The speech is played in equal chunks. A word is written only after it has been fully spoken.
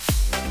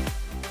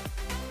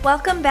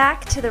Welcome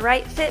back to the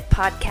Right Fit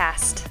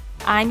Podcast.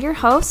 I'm your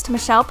host,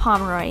 Michelle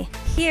Pomeroy.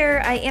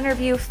 Here I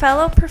interview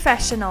fellow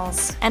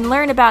professionals and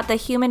learn about the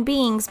human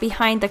beings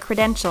behind the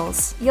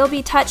credentials. You'll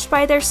be touched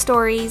by their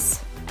stories,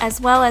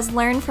 as well as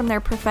learn from their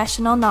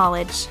professional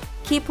knowledge.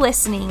 Keep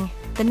listening.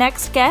 The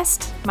next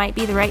guest might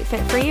be the right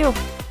fit for you.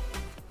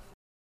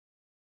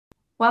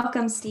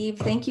 Welcome, Steve.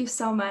 Thank you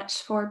so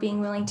much for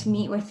being willing to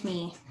meet with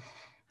me.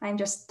 I'm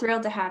just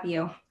thrilled to have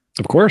you.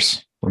 Of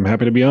course. I'm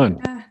happy to be on.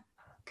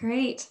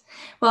 Great.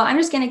 Well, I'm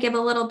just going to give a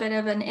little bit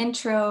of an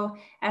intro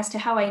as to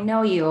how I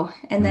know you,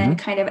 and then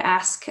kind of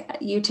ask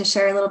you to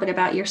share a little bit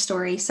about your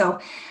story. So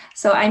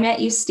I met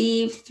you,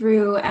 Steve,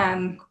 through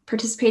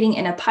participating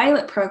in a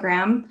pilot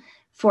program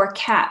for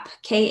CAP,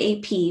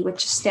 K-A-P,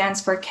 which stands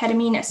for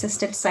Ketamine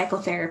Assisted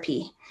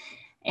Psychotherapy.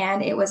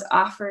 And it was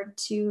offered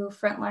to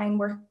frontline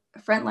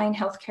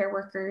healthcare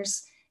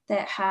workers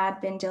that had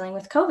been dealing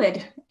with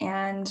COVID,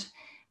 and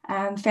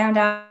found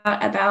out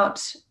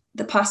about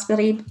the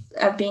possibility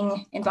of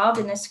being involved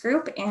in this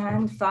group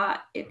and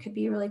thought it could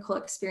be a really cool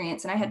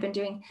experience. And I had been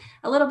doing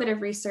a little bit of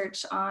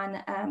research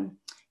on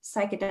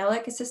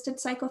psychedelic assisted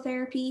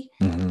psychotherapy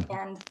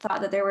and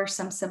thought that there were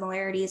some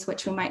similarities,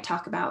 which we might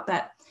talk about,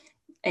 but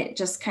it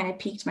just kind of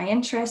piqued my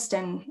interest,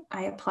 and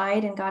I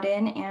applied and got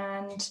in,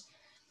 and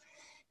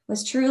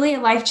was truly a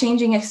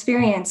life-changing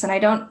experience. And I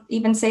don't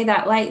even say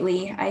that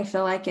lightly. I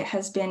feel like it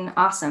has been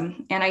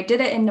awesome. And I did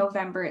it in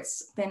November.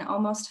 It's been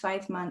almost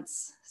 5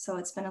 months. So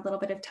it's been a little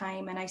bit of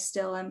time, and I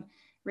still am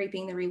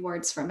reaping the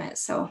rewards from it.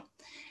 So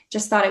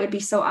just thought it would be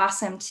so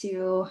awesome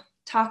to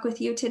talk with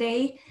you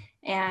today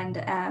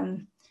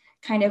and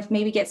kind of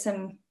maybe get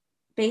some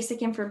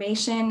basic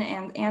information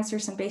and answer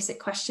some basic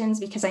questions,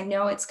 because I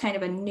know it's kind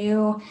of a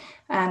new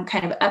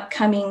kind of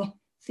upcoming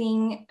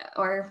thing,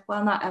 or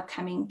well, not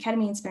upcoming.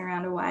 Ketamine's been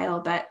around a while,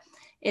 but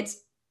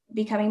it's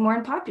becoming more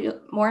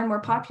and more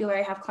popular.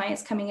 I have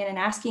clients coming in and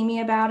asking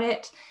me about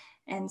it.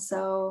 And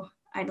so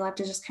I'd love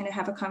to just kind of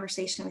have a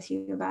conversation with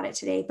you about it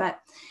today. But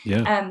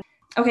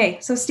okay,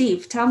 so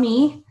Steve, tell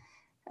me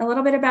a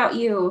little bit about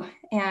you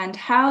and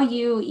how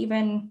you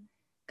even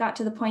got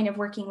to the point of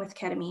working with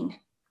ketamine.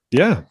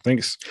 Yeah,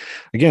 thanks.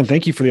 Again,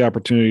 thank you for the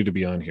opportunity to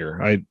be on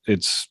here.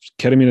 It's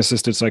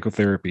ketamine-assisted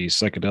psychotherapy,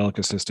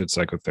 psychedelic-assisted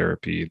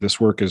psychotherapy. This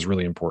work is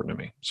really important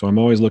to me. So I'm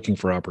always looking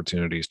for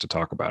opportunities to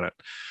talk about it.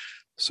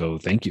 So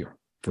thank you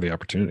for the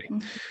opportunity.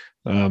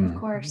 Of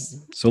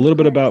course. So a little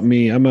bit about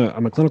me. I'm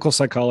a clinical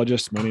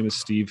psychologist. My name is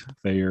Steve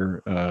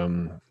Thayer.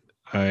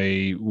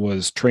 I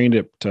was trained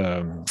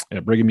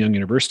at Brigham Young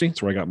University.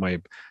 That's where I got my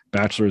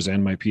bachelor's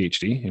and my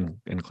PhD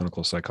in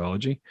clinical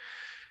psychology.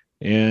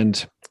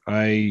 And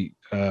I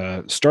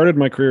started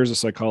my career as a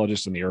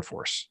psychologist in the Air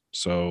Force.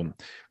 So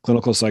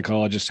clinical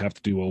psychologists have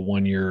to do a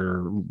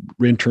 1-year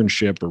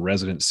internship or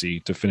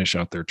residency to finish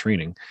out their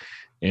training.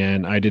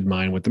 And I did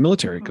mine with the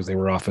military because they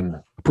were often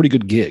a pretty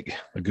good gig,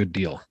 a good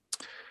deal.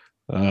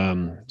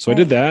 So I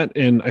did that,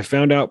 and I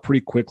found out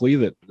pretty quickly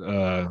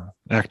that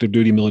active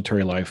duty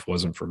military life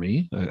wasn't for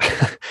me.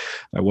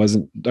 I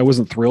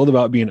wasn't thrilled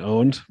about being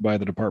owned by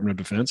the Department of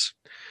Defense.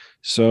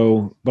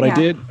 So, but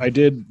I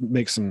did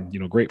make some,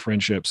 great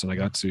friendships, and I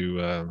got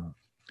to,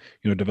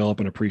 develop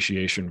an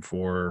appreciation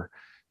for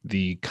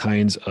the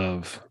kinds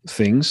of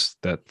things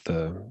that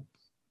the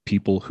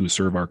people who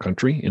serve our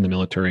country in the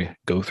military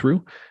go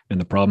through and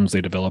the problems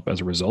they develop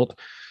as a result.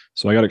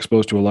 So I got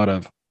exposed to a lot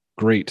of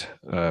great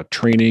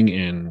training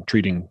in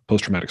treating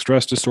post-traumatic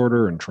stress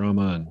disorder and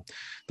trauma and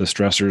the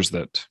stressors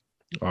that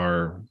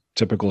are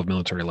typical of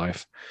military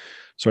life.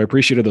 So I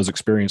appreciated those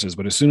experiences,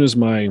 but as soon as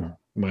my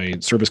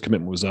service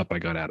commitment was up, I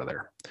got out of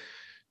there.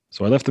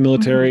 So I left the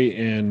military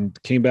and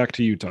came back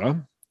to Utah,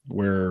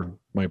 where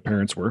my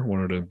parents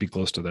wanted to be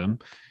close to them.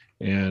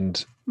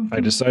 And I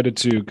decided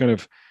to kind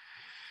of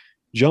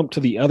jump to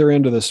the other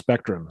end of the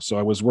spectrum. So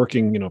I was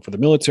working, for the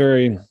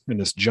military in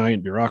this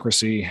giant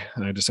bureaucracy,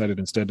 and I decided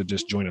instead to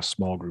just join a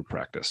small group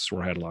practice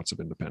where I had lots of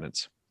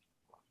independence.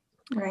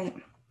 Right.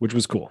 Which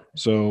was cool.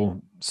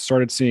 So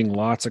started seeing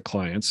lots of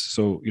clients.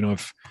 So,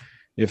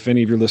 if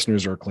any of your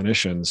listeners are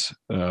clinicians,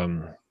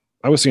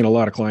 I was seeing a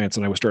lot of clients,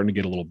 and I was starting to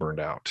get a little burned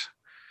out.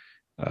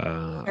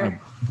 I'm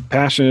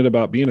passionate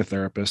about being a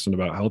therapist and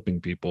about helping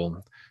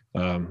people,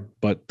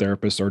 but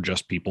therapists are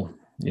just people.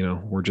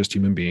 We're just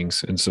human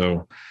beings. And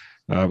so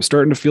I was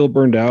starting to feel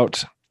burned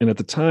out. And at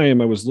the time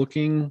I was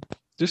looking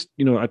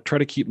I try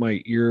to keep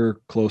my ear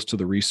close to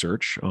the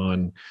research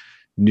on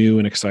new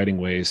and exciting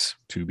ways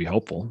to be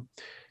helpful,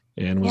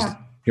 and was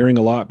hearing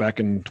a lot back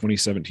in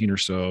 2017 or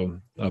so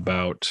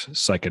about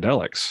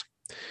psychedelics,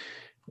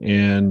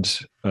 and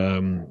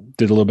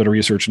did a little bit of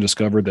research and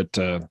discovered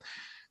that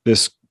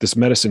this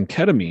medicine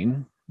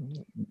ketamine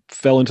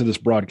fell into this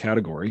broad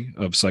category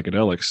of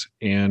psychedelics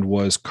and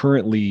was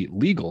currently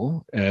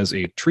legal as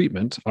a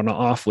treatment, an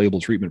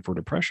off-label treatment for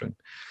depression.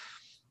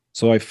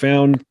 So I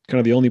found kind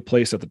of the only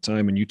place at the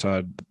time in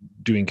Utah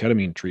doing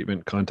ketamine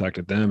treatment,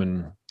 contacted them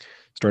and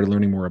started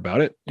learning more about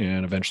it,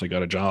 and eventually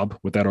got a job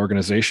with that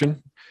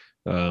organization.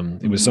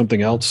 It was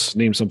something else,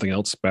 named something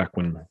else back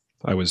when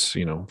I was,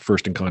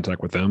 first in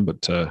contact with them,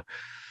 but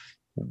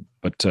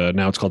but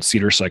now it's called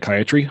Cedar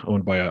Psychiatry,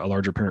 owned by a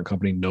larger parent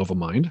company, Nova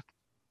Mind.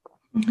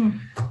 Mm-hmm.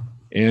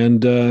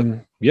 And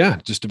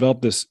just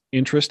developed this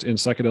interest in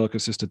psychedelic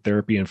assisted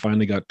therapy and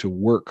finally got to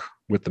work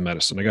with the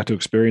medicine. I got to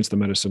experience the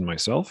medicine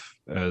myself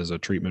as a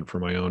treatment for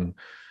my own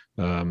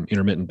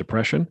intermittent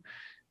depression,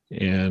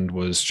 and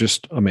was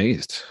just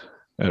amazed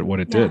at what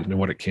it did and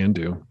what it can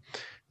do.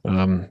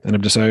 And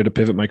I've decided to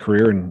pivot my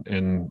career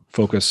and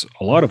focus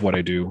a lot of what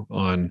I do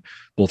on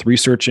both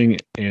researching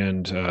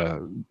and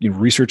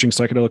researching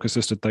psychedelic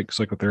assisted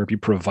psychotherapy,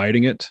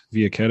 providing it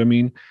via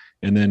ketamine,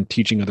 and then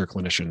teaching other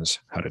clinicians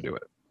how to do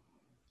it.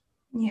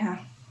 Yeah,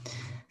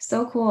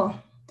 so cool.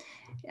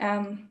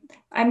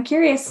 I'm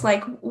curious,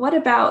 like, what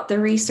about the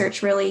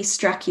research really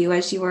struck you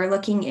as you were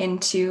looking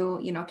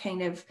into,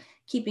 kind of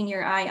keeping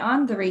your eye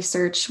on the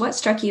research? What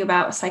struck you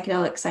about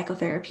psychedelic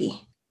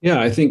psychotherapy?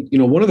 Yeah, I think,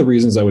 one of the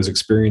reasons I was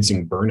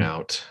experiencing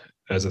burnout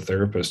as a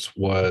therapist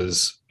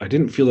was I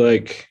didn't feel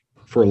like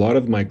for a lot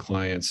of my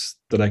clients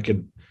that I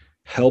could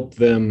help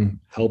them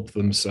help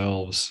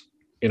themselves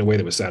in a way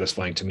that was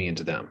satisfying to me and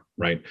to them,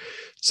 right?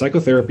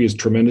 Psychotherapy is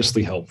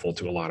tremendously helpful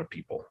to a lot of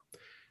people.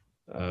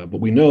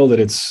 But we know that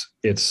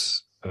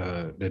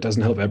it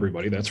doesn't help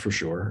everybody, that's for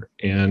sure.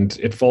 And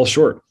it falls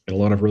short in a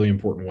lot of really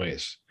important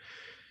ways.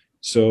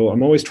 So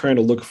I'm always trying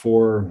to look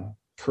for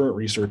current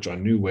research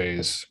on new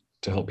ways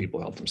to help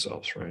people help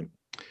themselves, right?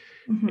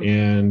 Mm-hmm.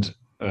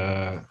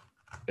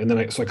 And then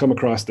I come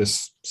across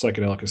this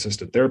psychedelic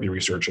assisted therapy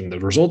research, and the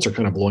results are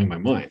kind of blowing my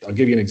mind. I'll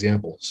give you an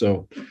example.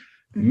 So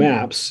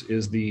MAPS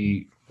is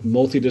the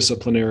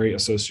Multidisciplinary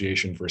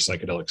Association for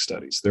Psychedelic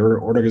Studies. They're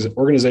an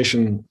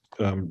organization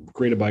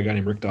created by a guy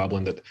named Rick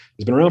Doblin that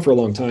has been around for a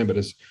long time, but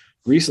has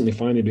recently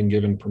finally been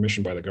given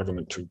permission by the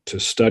government to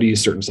study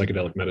certain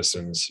psychedelic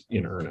medicines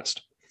in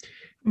earnest.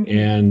 Mm-hmm.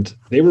 And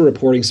they were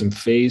reporting some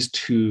phase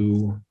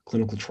 2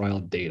 clinical trial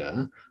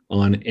data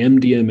on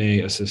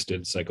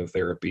MDMA-assisted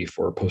psychotherapy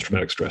for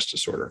post-traumatic stress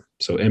disorder.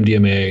 So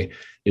MDMA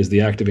is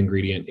the active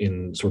ingredient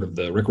in sort of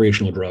the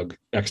recreational drug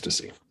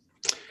ecstasy.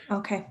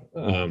 Okay.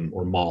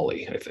 Or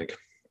Molly, I think.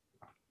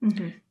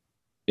 Mm-hmm.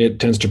 It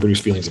tends to produce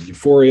feelings of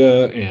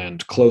euphoria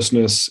and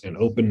closeness and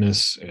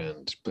openness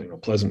and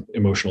pleasant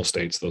emotional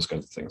states, those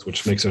kinds of things,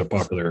 which makes it a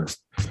popular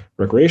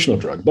recreational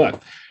drug.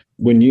 But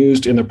when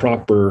used in the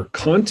proper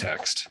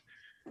context,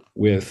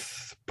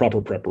 with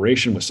proper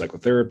preparation, with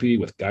psychotherapy,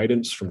 with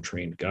guidance from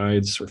trained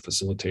guides or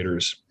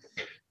facilitators,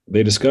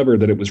 they discovered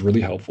that it was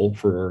really helpful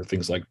for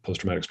things like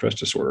post-traumatic stress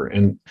disorder.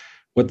 And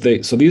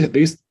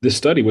this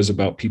study was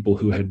about people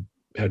who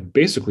had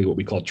basically what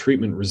we call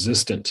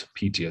treatment-resistant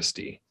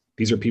PTSD.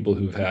 These are people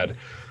who've had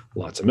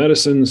lots of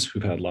medicines,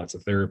 who've had lots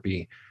of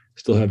therapy,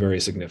 still have very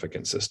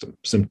significant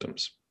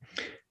symptoms.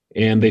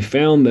 And they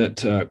found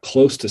that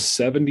close to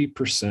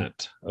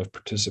 70% of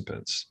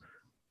participants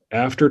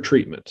after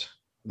treatment,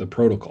 the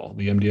protocol,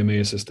 the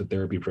MDMA-assisted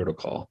therapy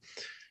protocol,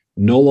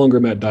 no longer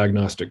met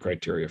diagnostic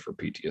criteria for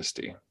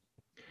PTSD.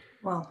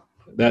 Wow.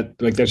 That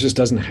just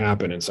doesn't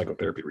happen in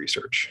psychotherapy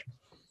research.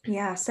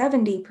 Yeah,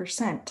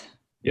 70%.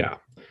 Yeah.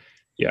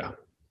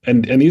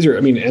 And these are,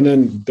 and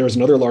then there's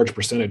another large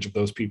percentage of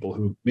those people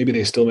who maybe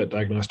they still met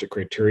diagnostic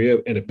criteria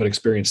but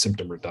experience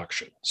symptom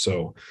reduction.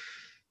 So,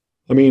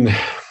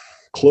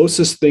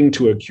 closest thing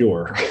to a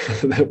cure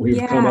that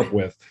we've come up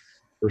with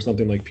for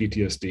something like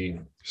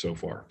PTSD so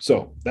far.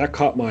 So that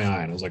caught my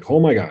eye, and I was like, oh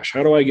my gosh,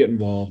 how do I get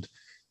involved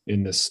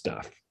in this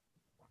stuff?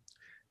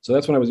 So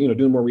that's when I was,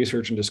 doing more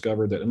research and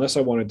discovered that unless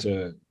I wanted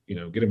to,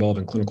 get involved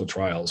in clinical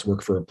trials,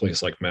 work for a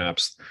place like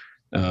MAPS,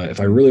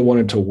 if I really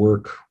wanted to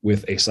work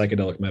with a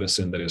psychedelic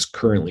medicine that is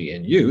currently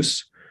in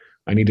use,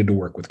 I needed to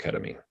work with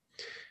ketamine.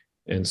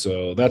 And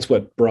so that's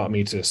what brought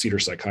me to Cedar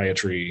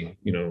Psychiatry,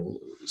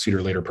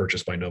 Cedar later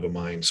purchased by Nova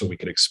Mind, so we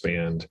could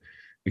expand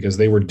because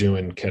they were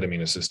doing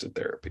ketamine assisted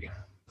therapy.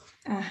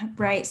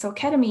 Right. So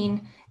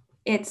ketamine,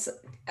 it's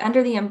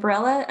under the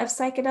umbrella of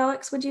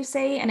psychedelics, would you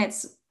say? And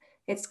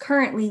it's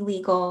currently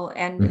legal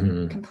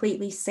and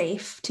completely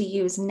safe to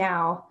use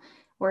now,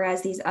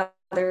 whereas these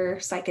other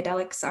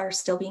psychedelics are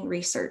still being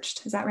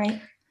researched. Is that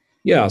right?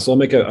 Yeah, so I'll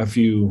make a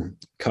few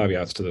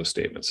caveats to those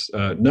statements.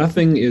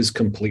 Nothing is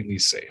completely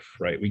safe,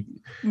 right?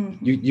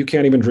 You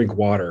can't even drink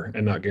water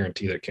and not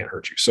guarantee that it can't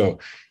hurt you. So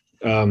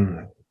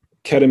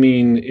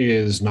ketamine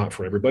is not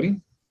for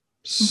everybody.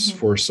 Mm-hmm.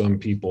 For some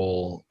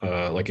people,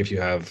 like if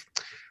you have,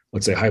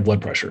 let's say, high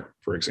blood pressure,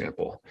 for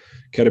example,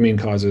 ketamine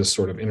causes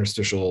sort of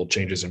interstitial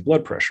changes in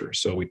blood pressure.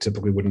 So we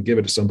typically wouldn't give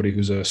it to somebody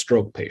who's a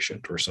stroke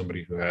patient or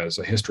somebody who has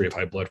a history of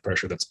high blood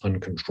pressure that's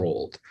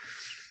uncontrolled.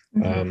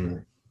 Mm-hmm.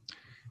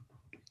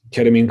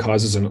 Ketamine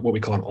causes what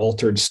we call an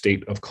altered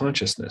state of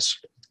consciousness,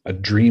 a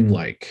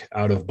dreamlike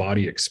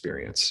out-of-body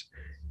experience.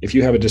 If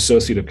you have a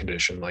dissociative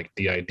condition like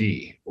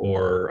DID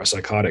or a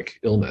psychotic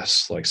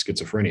illness like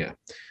schizophrenia,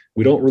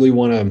 we don't really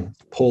want to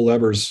pull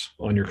levers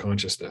on your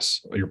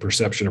consciousness or your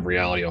perception of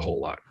reality a whole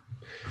lot.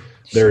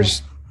 Sure.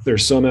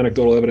 There's some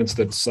anecdotal evidence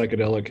that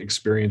psychedelic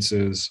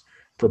experiences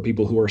for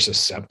people who are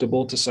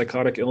susceptible to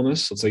psychotic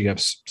illness, let's say you have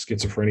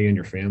schizophrenia in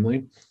your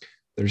family,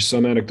 there's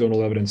some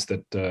anecdotal evidence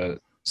that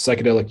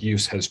psychedelic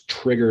use has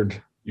triggered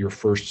your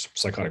first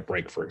psychotic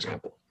break, for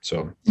example.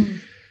 So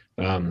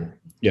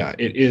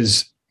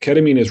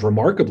ketamine is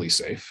remarkably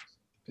safe.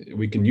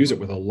 We can use it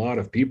with a lot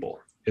of people.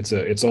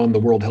 It's on the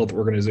World Health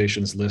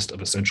Organization's list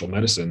of essential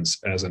medicines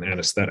as an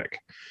anesthetic.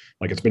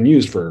 Like, it's been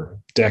used for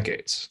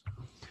decades.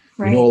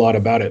 Right. We know a lot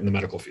about it in the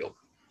medical field.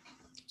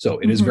 So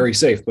it is very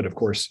safe, but of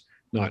course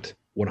not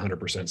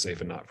 100%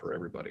 safe and not for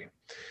everybody.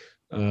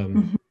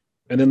 And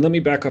then let me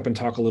back up and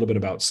talk a little bit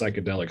about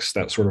psychedelics,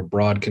 that sort of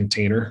broad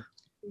container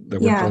that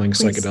we're calling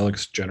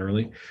psychedelics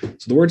generally.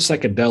 So the word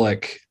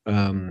psychedelic,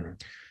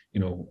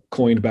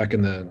 coined back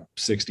in the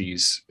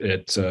 60s,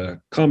 it's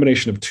a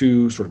combination of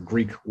two sort of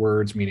Greek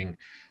words meaning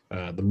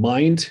the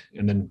mind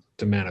and then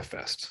to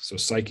manifest. So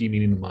psyche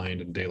meaning the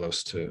mind, and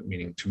delos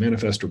meaning to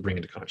manifest or bring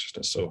into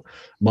consciousness. So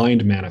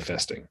mind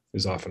manifesting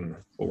is often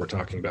what we're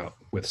talking about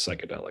with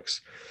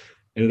psychedelics.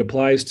 And it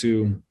applies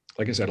to,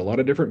 like I said, a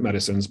lot of different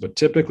medicines, but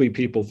typically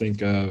people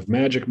think of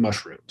magic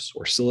mushrooms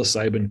or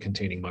psilocybin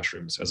containing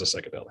mushrooms as a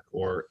psychedelic,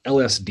 or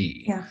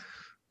LSD. Yeah.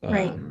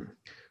 Right.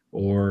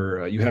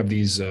 Or you have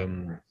these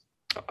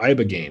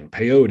ibogaine,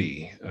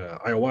 peyote,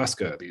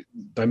 ayahuasca, the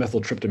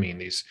dimethyltryptamine,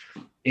 these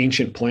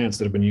ancient plants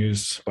that have been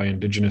used by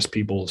indigenous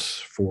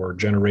peoples for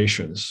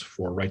generations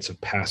for rites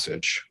of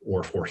passage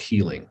or for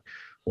healing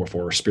or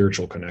for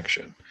spiritual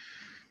connection.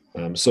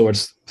 So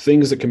it's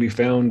things that can be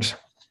found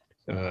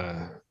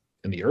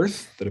in the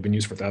earth that have been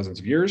used for thousands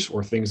of years,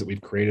 or things that we've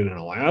created in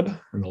a lab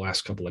in the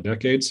last couple of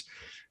decades,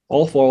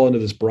 all fall into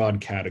this broad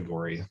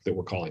category that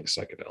we're calling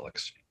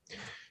psychedelics.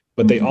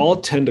 But they all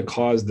tend to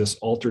cause this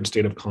altered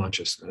state of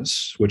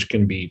consciousness, which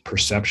can be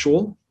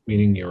perceptual,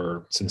 meaning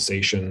your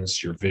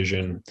sensations, your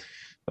vision,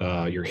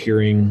 your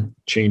hearing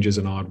changes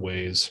in odd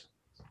ways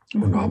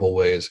or novel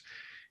ways.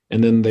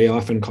 And then they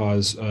often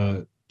cause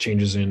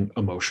changes in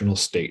emotional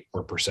state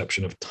or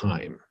perception of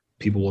time.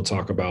 People will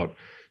talk about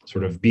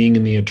sort of being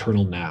in the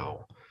eternal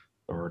now,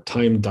 or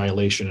time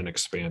dilation and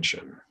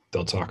expansion.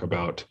 They'll talk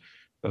about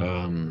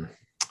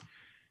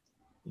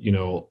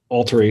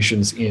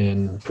alterations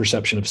in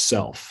perception of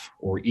self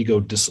or ego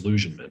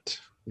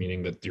disillusionment,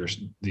 meaning that there's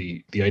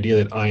the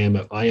idea that I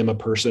am a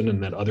person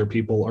and that other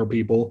people are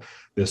people.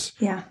 This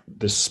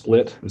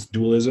split, this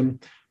dualism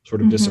sort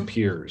of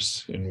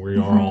disappears, and we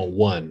are all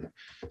one.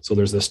 So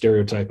there's the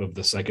stereotype of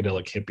the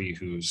psychedelic hippie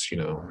who's,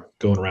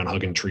 going around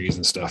hugging trees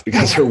and stuff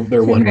because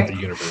they're one with the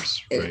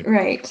universe. Right.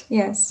 Right.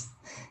 Yes.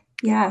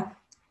 Yeah.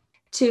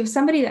 To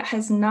somebody that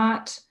has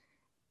not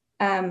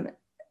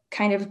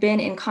kind of been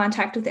in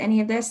contact with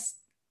any of this,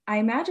 I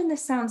imagine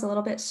this sounds a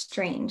little bit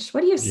strange.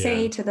 What do you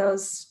say to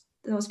those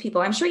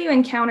people? I'm sure you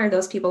encounter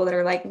those people that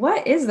are like,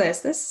 what is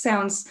this? This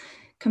sounds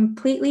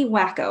completely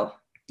wacko.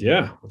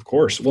 Yeah, of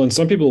course. Well, and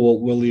some people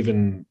will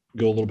even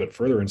go a little bit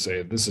further and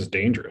say, this is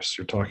dangerous.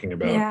 You're talking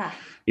about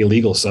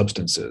illegal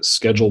substances,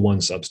 Schedule I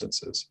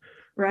substances.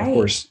 Right. Of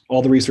course,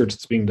 all the research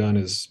that's being done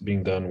is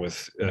being done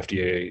with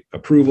FDA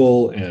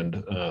approval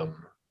and,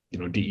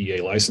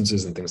 DEA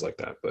licenses and things like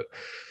that. But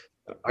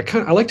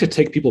I like to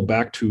take people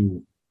back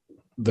to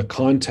the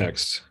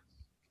context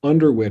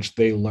under which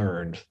they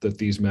learned that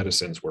these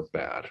medicines were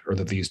bad or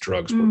that these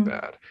drugs were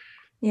bad.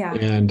 Yeah.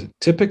 And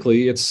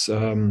typically it's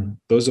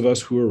those of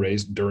us who were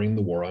raised during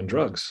the war on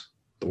drugs.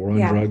 The war on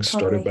drugs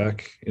started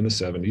back in the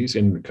 70s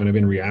and kind of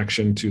in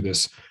reaction to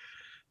this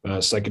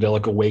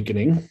psychedelic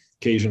awakening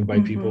occasioned by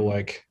people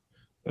like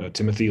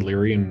Timothy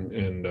Leary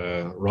and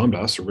Ram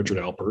Dass or Richard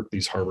Alpert,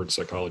 these Harvard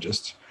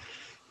psychologists.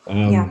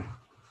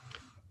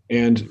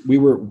 And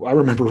I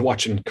remember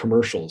watching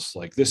commercials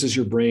like, this is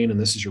your brain and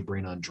this is your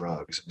brain on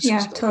drugs.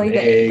 Totally.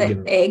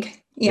 The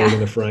egg. Yeah. Egg in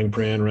the frying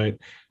pan, right?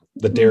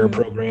 The Dare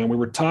program. We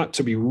were taught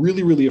to be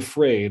really, really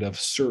afraid of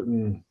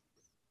certain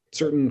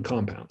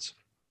compounds.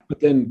 But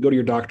then go to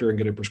your doctor and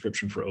get a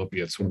prescription for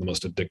opiates, one of the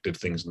most addictive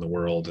things in the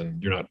world.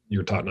 And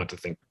you're taught not to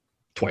think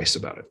twice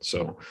about it.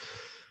 So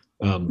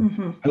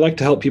I like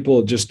to help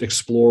people just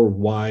explore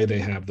why they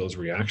have those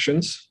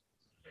reactions,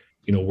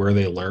 where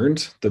they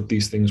learned that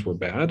these things were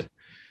bad.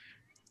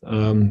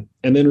 And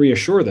then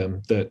reassure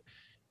them that,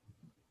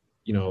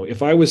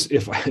 if I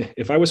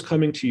was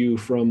coming to you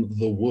from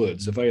the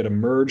woods, if I had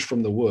emerged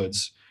from the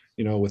woods,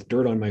 with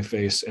dirt on my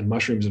face and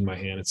mushrooms in my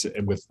hand,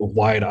 with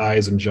wide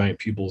eyes and giant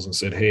pupils, and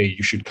said, hey,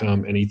 you should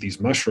come and eat these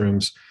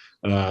mushrooms.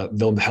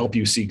 They'll help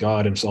you see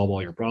God and solve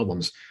all your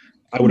problems.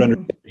 I would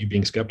understand you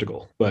being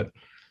skeptical, but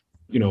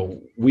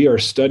we are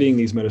studying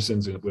these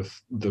medicines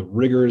with the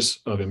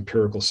rigors of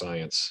empirical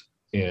science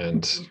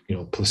and,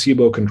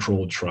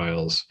 placebo-controlled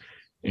trials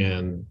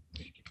and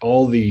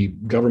all the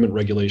government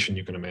regulation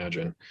you can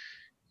imagine.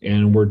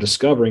 And we're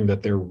discovering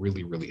that they're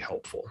really, really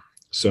helpful.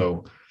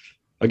 So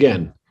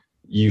again,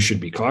 you should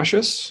be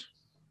cautious.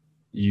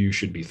 You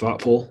should be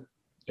thoughtful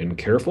and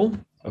careful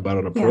about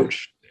an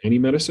approach to any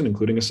medicine,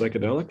 including a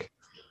psychedelic.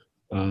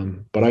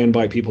 But I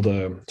invite people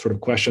to sort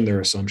of question their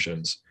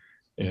assumptions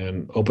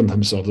and open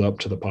themselves up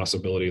to the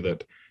possibility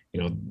that,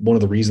 one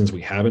of the reasons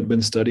we haven't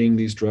been studying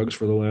these drugs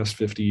for the last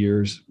 50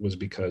 years was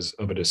because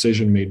of a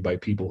decision made by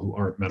people who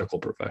aren't medical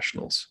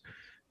professionals,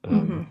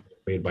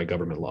 made by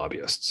government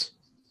lobbyists.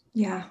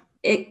 Yeah.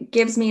 it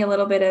gives me a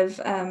little bit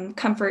of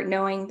comfort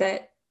knowing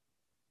that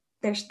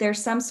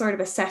there's some sort of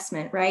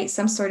assessment, right?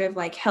 Some sort of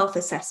like health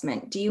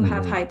assessment. Do you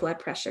have high blood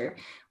pressure?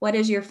 What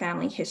is your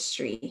family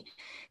history?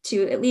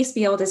 To at least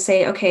be able to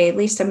say, okay, at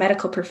least a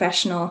medical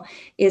professional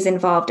is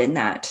involved in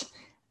that.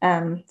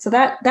 So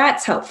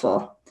that's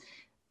helpful.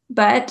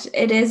 But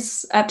it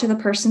is up to the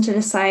person to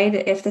decide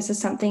if this is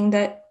something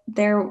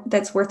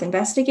that's worth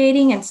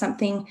investigating and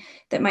something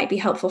that might be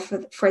helpful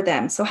for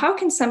them. So how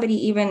can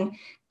somebody even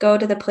go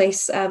to the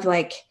place of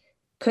like,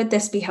 could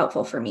this be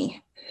helpful for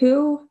me?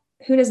 Who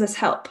does this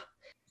help?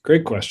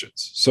 Great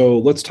questions. So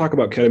let's talk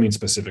about ketamine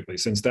specifically,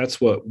 since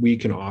that's what we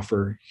can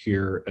offer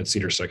here at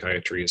Cedar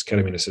Psychiatry is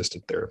ketamine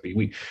assisted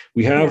therapy.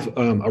 We have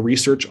a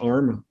research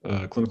arm,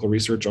 a clinical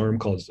research arm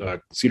called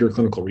Cedar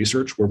Clinical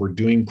Research, where we're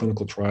doing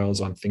clinical trials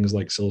on things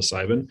like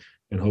psilocybin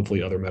and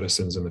hopefully other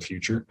medicines in the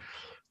future.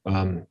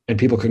 And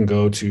people can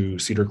go to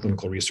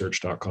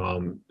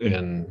cedarclinicalresearch.com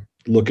and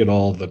look at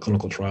all the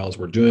clinical trials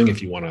we're doing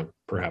if you want to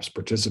perhaps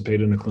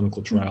participate in a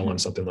clinical trial on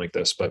something like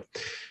this. But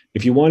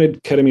if you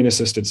wanted ketamine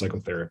assisted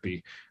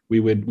psychotherapy,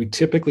 we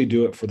typically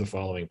do it for the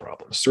following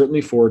problems.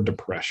 Certainly for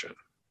depression.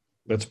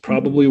 That's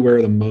probably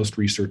where the most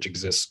research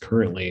exists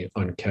currently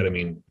on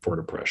ketamine for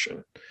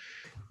depression.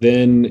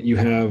 Then you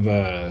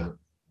have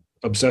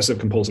obsessive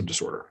compulsive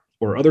disorder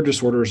or other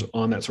disorders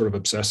on that sort of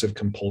obsessive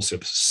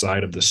compulsive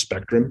side of the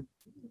spectrum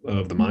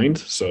of the mind.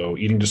 So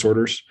eating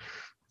disorders,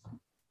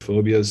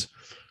 phobias,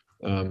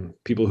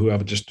 people who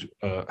have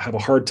have a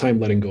hard time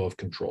letting go of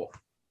control.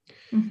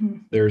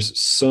 There's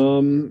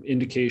some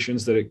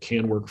indications that it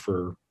can work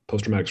for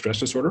post-traumatic stress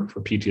disorder, for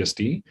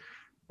PTSD.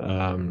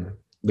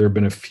 There have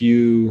been a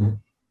few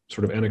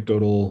sort of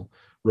anecdotal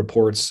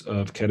reports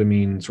of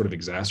ketamine sort of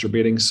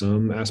exacerbating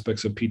some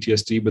aspects of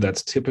PTSD, but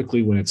that's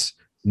typically when it's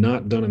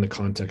not done in the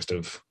context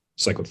of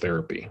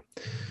psychotherapy.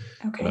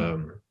 Okay.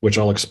 Which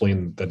I'll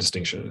explain that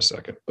distinction in a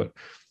second. But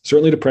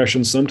certainly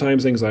depression,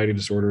 sometimes anxiety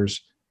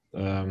disorders,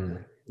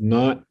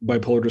 not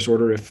bipolar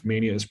disorder if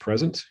mania is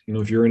present. You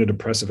know, if you're in a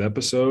depressive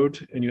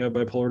episode and you have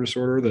bipolar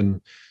disorder,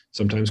 then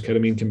sometimes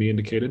ketamine can be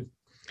indicated.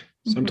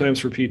 Sometimes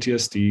for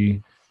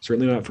PTSD,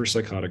 certainly not for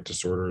psychotic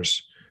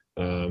disorders,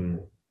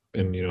 and,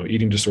 you know,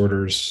 eating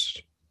disorders,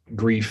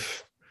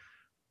 grief.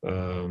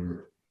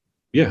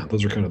 Yeah,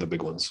 those are kind of the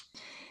big ones.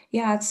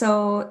 Yeah.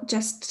 So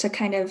just to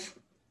kind of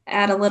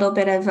add a little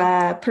bit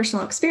of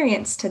personal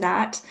experience to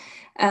that,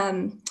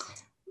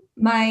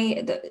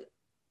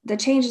 the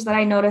changes that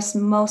I noticed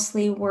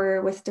mostly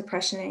were with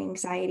depression and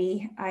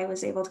anxiety. I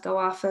was able to go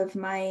off of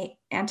my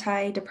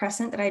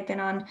antidepressant that I'd been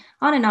on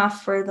and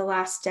off for the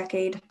last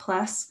decade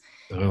plus.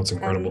 Oh, that's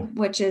incredible.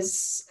 Which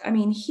is, I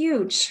mean,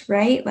 huge,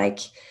 right? Like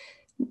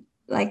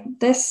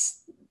this,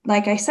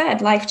 like I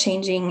said,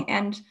 life-changing.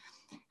 And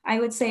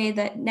I would say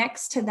that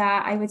next to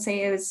that, I would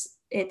say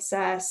it's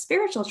a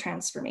spiritual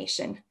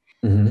transformation.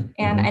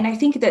 And I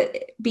think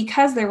that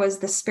because there was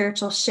the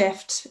spiritual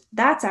shift,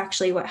 that's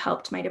actually what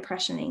helped my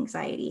depression and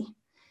anxiety.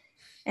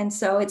 And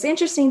so it's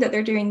interesting that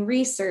they're doing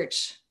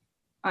research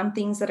on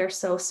things that are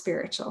so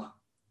spiritual.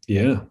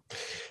 Yeah,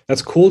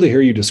 that's cool to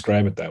hear you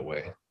describe it that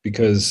way,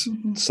 because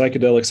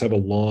psychedelics have a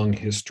long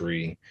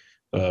history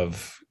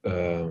of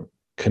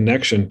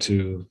connection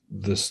to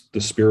the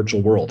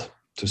spiritual world,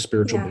 to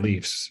spiritual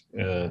beliefs.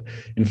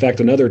 In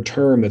fact, another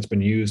term that's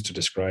been used to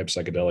describe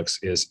psychedelics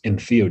is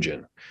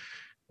entheogen,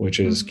 which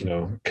is, you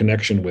know,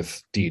 connection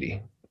with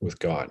deity, with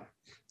God.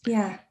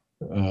 Yeah.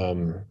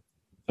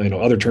 I know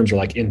other terms are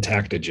like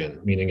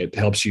entactogen, meaning it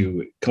helps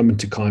you come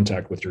into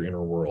contact with your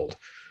inner world,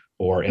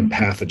 or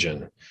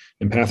empathogen.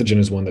 Empathogen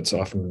is one that's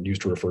often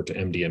used to refer to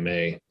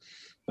MDMA.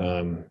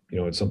 You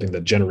know, it's something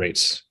that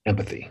generates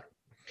empathy.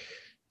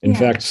 In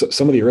fact,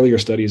 some of the earlier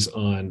studies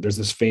there's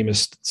this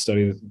famous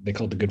study they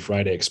called the Good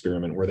Friday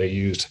experiment, where they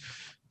used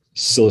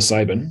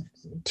psilocybin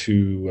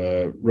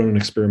to run an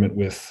experiment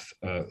with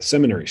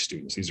seminary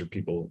students. These are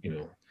people, you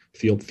know,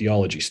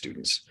 theology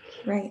students.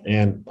 Right.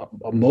 And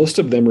most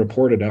of them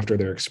reported after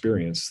their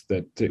experience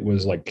that it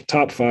was like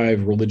top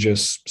 5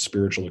 religious,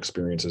 spiritual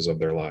experiences of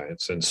their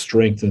lives, and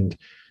strengthened,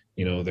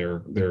 you know,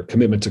 their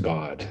commitment to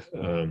God.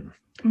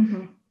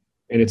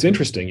 And it's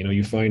interesting, you know,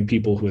 you find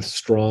people with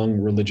strong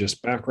religious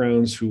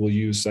backgrounds who will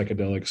use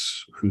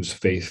psychedelics whose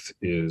faith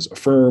is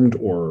affirmed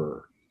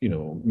or, you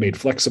know, made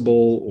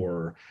flexible,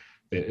 or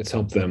it's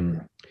helped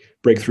them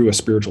break through a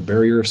spiritual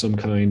barrier of some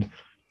kind.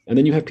 And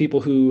then you have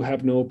people who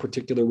have no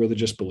particular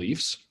religious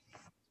beliefs.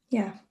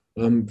 Yeah.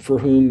 For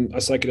whom a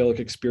psychedelic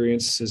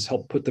experience has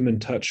helped put them in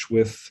touch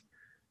with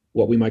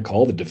what we might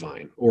call the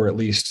divine, or at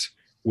least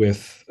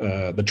with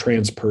the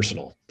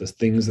transpersonal, the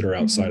things that are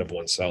outside of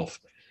oneself.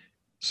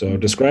 So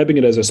describing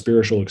it as a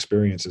spiritual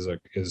experience is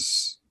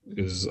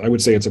I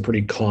would say it's a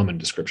pretty common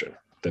description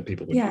that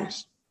people would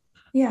use.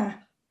 Yeah.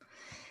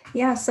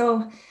 Yeah.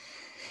 So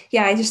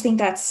yeah, I just think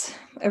that's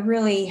a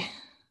really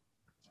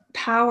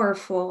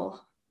powerful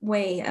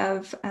way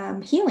of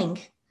healing,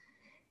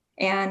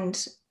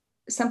 and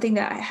something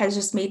that has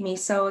just made me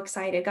so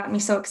excited, got me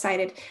so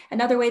excited.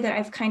 Another way that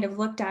I've kind of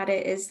looked at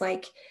it is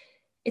like,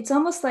 it's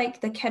almost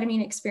like the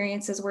ketamine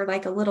experiences were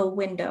like a little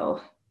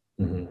window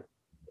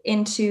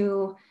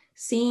into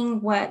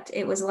seeing what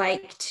it was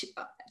like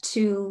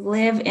to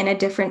live in a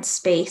different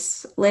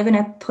space, live in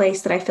a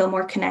place that I feel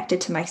more connected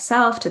to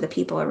myself, to the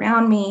people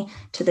around me,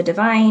 to the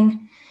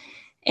divine.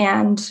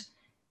 And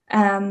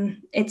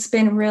it's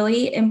been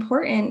really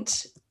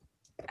important.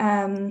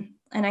 And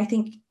I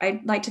think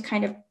I'd like to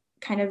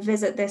kind of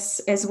visit this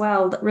as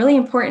well. Really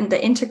important,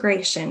 the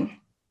integration.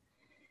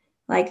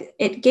 Like,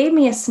 it gave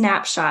me a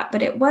snapshot,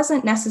 but it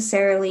wasn't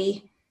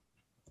necessarily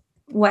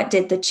what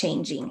did the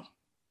changing,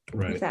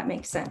 right, if that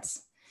makes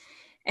sense.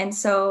 And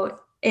so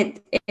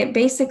it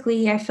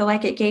basically, I feel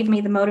like it gave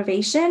me the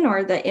motivation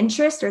or the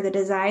interest or the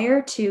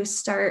desire to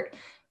start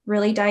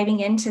really diving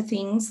into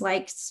things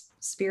like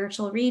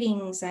spiritual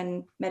readings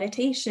and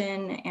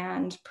meditation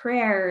and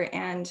prayer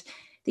and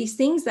these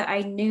things that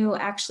I knew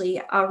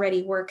actually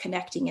already were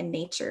connecting in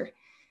nature.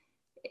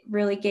 It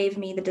really gave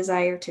me the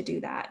desire to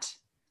do that.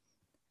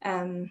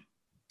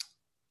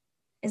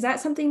 Is that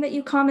something that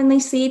you commonly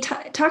see?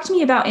 Talk to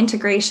me about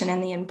integration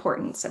and the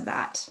importance of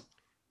that.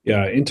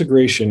 Yeah,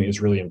 integration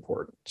is really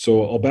important.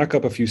 So I'll back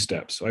up a few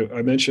steps.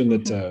 I mentioned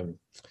that,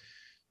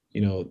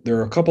 there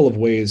are a couple of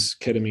ways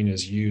ketamine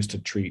is used to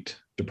treat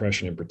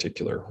depression in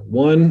particular.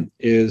 One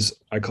is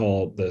I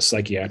call the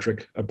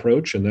psychiatric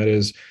approach, and that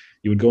is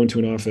you would go into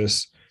an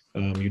office,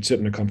 you'd sit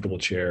in a comfortable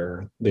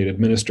chair, they'd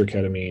administer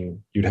ketamine,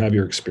 you'd have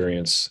your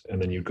experience,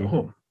 and then you'd go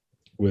home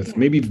with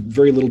maybe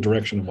very little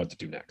direction on what to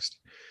do next.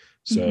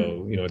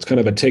 So, it's kind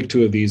of a take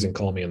two of these and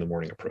call me in the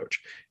morning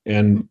approach.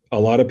 And a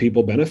lot of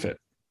people benefit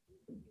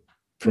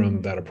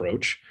from that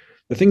approach.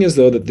 The thing is,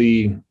 though, that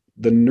the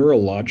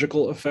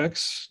neurological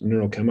effects,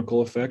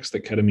 neurochemical effects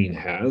that ketamine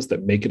has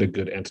that make it a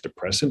good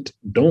antidepressant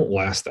don't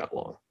last that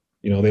long.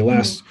 They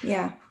last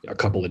a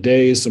couple of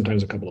days,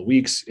 sometimes a couple of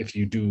weeks. If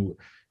you do,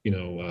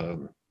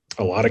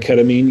 a lot of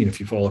ketamine, if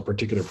you follow a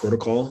particular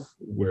protocol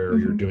where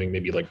you're doing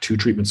maybe like 2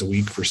 treatments a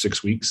week for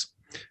 6 weeks,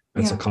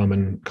 that's a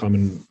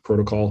common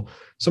protocol.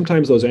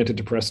 Sometimes those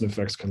antidepressant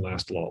effects can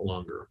last a lot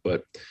longer,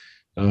 but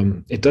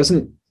it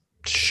doesn't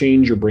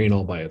change your brain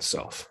all by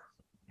itself.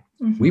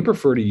 We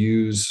prefer to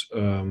use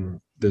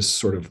this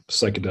sort of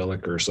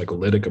psychedelic or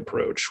psycholytic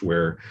approach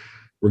where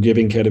we're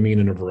giving ketamine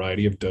in a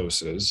variety of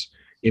doses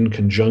in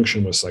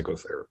conjunction with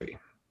psychotherapy.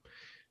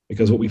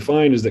 Because what we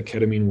find is that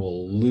ketamine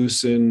will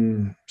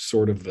loosen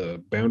sort of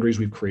the boundaries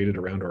we've created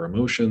around our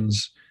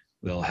emotions.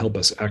 They'll help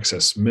us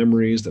access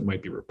memories that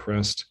might be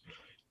repressed.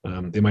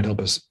 They might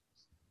help us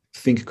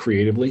think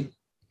creatively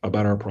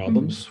about our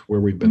problems where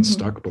we've been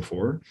stuck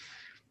before.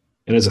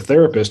 And as a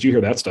therapist, you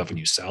hear that stuff and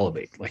you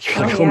salivate. Like,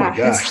 you're oh my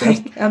gosh,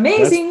 that's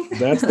amazing.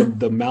 That's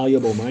the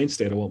malleable mind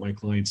state I want my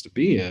clients to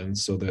be in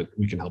so that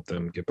we can help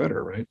them get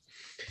better, right?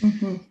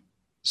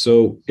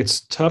 So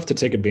it's tough to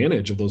take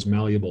advantage of those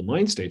malleable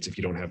mind states if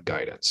you don't have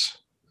guidance.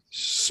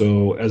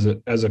 So as a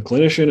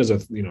clinician, as a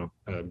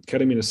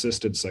ketamine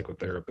assisted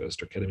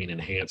psychotherapist or ketamine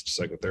enhanced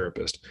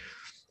psychotherapist,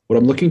 what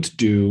I'm looking to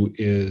do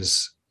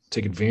is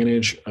take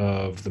advantage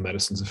of the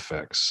medicine's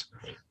effects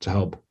to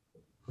help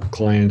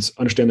clients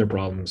understand their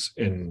problems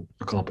and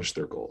accomplish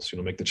their goals,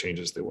 make the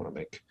changes they want to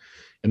make.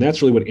 And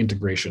that's really what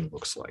integration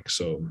looks like.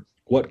 So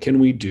what can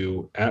we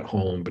do at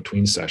home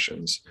between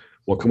sessions?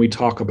 What can we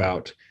talk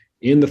about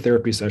in the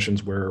therapy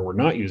sessions where we're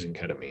not using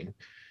ketamine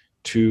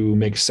to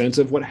make sense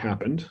of what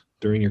happened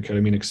during your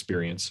ketamine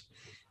experience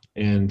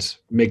and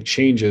make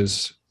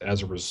changes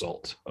as a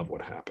result of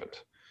what happened?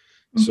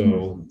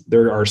 So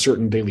there are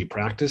certain daily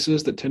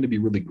practices that tend to be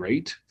really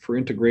great for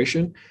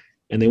integration,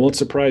 and they won't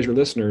surprise your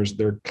listeners.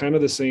 They're kind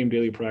of the same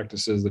daily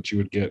practices that you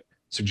would get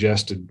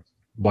suggested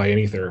by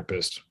any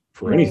therapist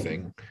for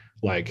anything.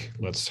 Like,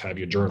 let's have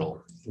you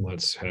journal.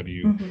 Let's have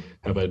you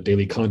have a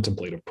daily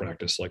contemplative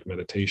practice like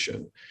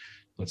meditation.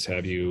 Let's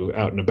have you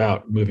out and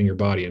about moving your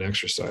body and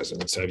exercising.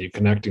 Let's have you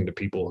connecting to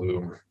people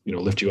who,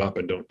 lift you up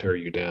and don't tear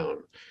you down.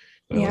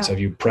 Let's have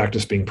you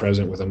practice being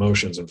present with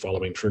emotions and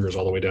following triggers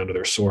all the way down to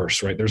their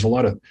source, right? There's a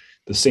lot of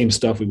the same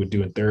stuff we would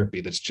do in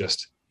therapy that's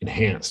just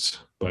enhanced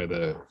by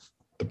the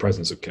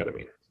presence of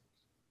ketamine.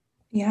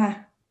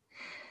 Yeah.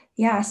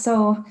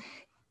 So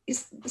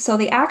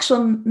the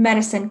actual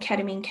medicine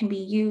ketamine can be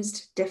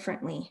used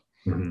differently.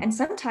 And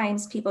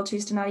sometimes people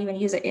choose to not even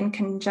use it in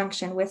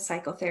conjunction with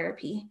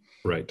psychotherapy.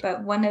 Right.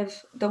 But one of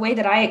the way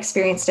that I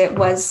experienced it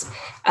was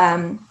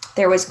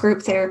there was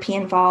group therapy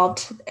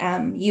involved.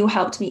 You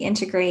helped me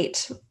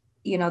integrate,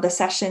 the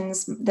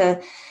sessions,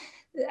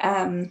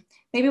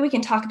 maybe we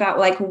can talk about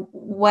like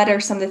what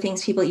are some of the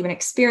things people even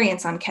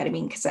experience on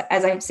ketamine? Because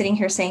as I'm sitting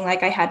here saying,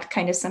 like, I had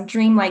kind of some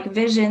dreamlike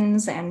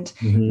visions and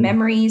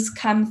memories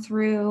come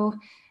through,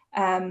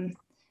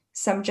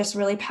 some just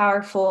really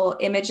powerful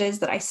images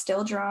that I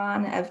still draw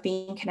on of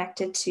being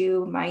connected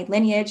to my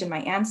lineage and my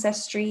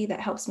ancestry that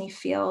helps me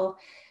feel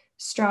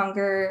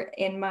stronger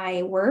in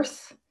my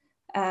worth.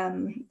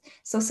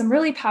 So some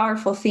really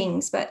powerful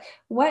things, but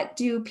what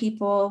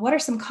are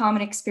some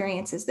common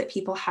experiences that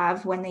people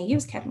have when they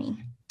use ketamine?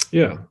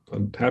 Yeah,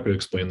 I'm happy to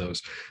explain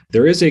those.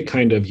 There is a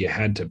kind of you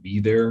had to be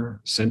there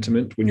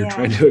sentiment when you're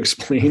trying to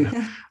explain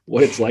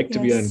what it's like to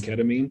be on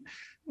ketamine,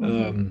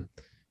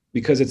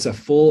 because it's a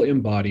full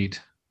embodied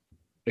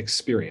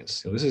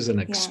experience. This is an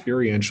Yeah.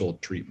 experiential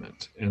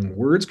treatment, and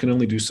words can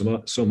only do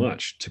so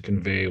much to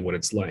convey what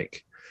it's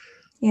like.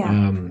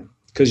 Yeah.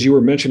 Because you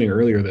were mentioning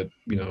earlier that,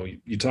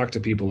 you talk to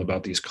people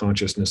about these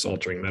consciousness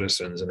altering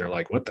medicines and they're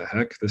like, what the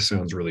heck? This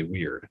sounds really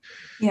weird.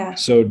 Yeah.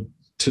 So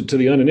to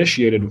the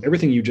uninitiated,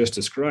 everything you just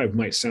described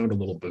might sound a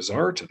little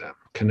bizarre to them,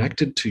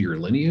 connected to your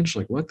lineage.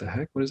 Like, what the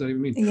heck? What does that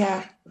even mean?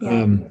 Yeah.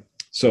 Yeah.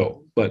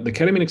 But the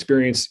ketamine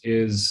experience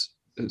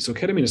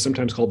ketamine is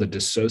sometimes called the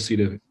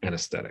dissociative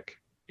anesthetic.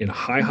 In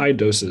high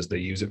doses, they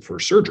use it for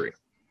surgery,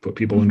 put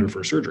people under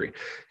for surgery.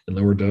 In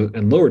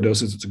lower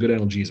doses, it's a good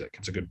analgesic.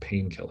 It's a good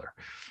painkiller.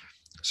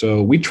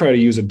 So we try to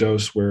use a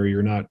dose where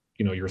you're not,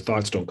 your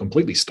thoughts don't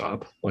completely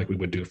stop like we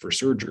would do for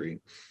surgery.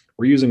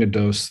 We're using a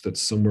dose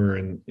that's somewhere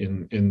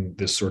in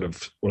this sort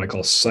of what I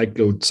call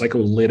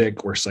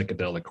psycholytic or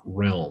psychedelic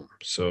realm.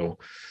 So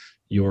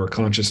your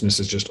consciousness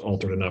is just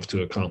altered enough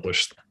to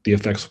accomplish the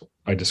effects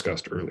I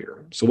discussed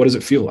earlier. So what does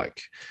it feel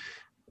like?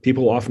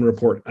 People often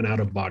report an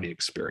out-of-body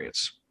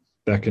experience.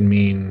 That can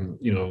mean,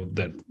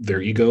 that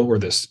their ego or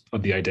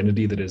the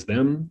identity that is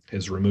them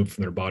is removed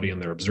from their body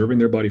and they're observing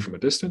their body from a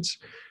distance.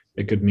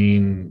 It could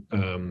mean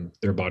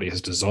their body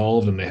has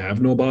dissolved and they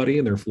have no body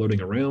and they're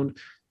floating around.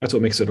 That's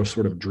what makes it a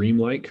sort of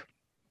dreamlike.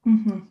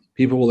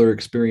 People will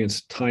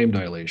experience time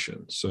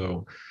dilation.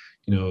 So,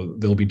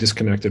 they'll be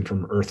disconnected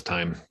from Earth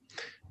time.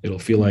 It'll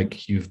feel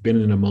like you've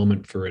been in a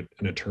moment for an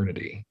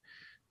eternity.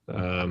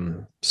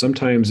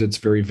 Sometimes it's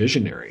very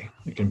visionary.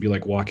 It can be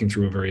like walking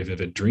through a very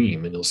vivid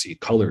dream, and you'll see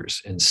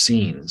colors and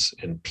scenes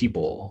and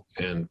people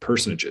and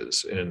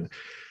personages. And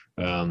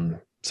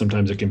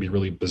sometimes it can be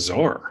really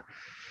bizarre.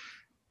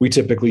 We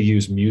typically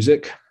use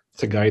music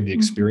to guide the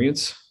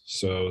experience.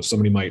 So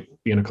somebody might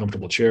be in a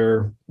comfortable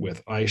chair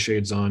with eye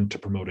shades on to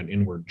promote an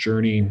inward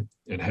journey,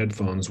 and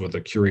headphones with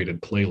a curated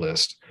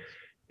playlist.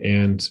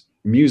 And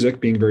music,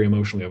 being very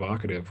emotionally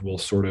evocative, will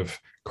sort of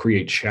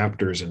create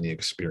chapters in the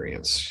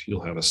experience.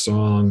 You'll have a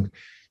song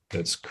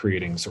that's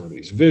creating some of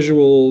these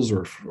visuals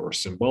or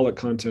symbolic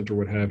content or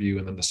what have you,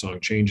 and then the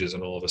song changes,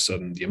 and all of a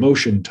sudden the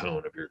emotion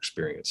tone of your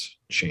experience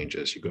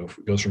changes.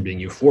 It goes from being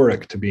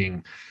euphoric to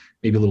being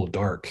maybe a little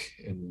dark,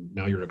 and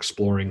now you're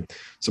exploring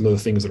some of the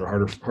things that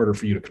are harder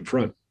for you to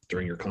confront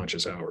during your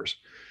conscious hours.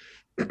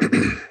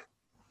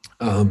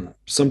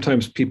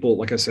 Sometimes people,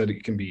 like I said,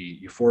 it can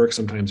be euphoric.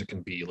 Sometimes it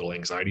can be a little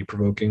anxiety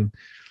provoking.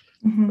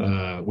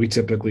 We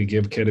typically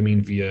give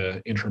ketamine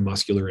via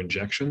intramuscular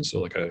injection,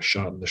 so like a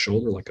shot in the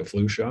shoulder, like a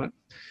flu shot.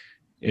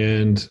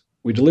 And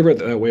we deliver it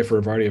that way for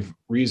a variety of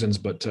reasons,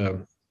 but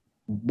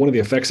one of the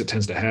effects it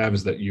tends to have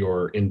is that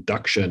your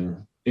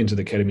induction into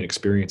the ketamine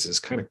experience is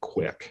kind of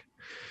quick.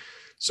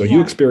 So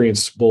you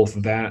experience both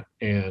that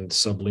and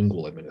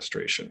sublingual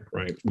administration,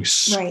 right? We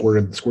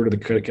squirted the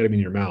ketamine in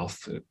your mouth.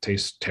 It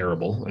tastes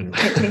terrible. And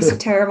it tasted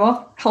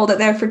terrible. Hold it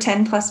there for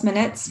 10 plus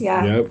minutes.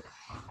 Yeah. Yep.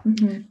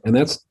 And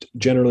that's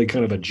generally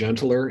kind of a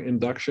gentler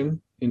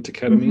induction into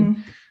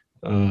ketamine.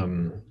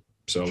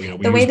 So,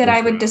 the way that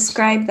I would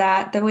describe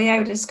that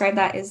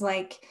is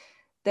like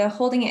the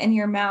holding it in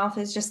your mouth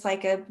is just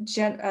like a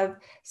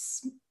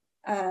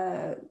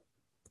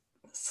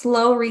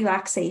slow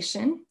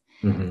relaxation.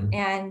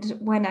 And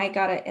when I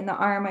got it in the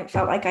arm, I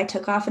felt like I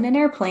took off in an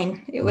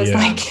airplane. It was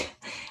like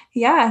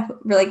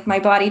my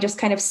body just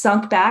kind of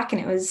sunk back,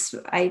 and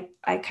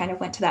I kind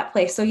of went to that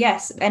place. So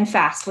yes, and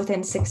fast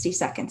within 60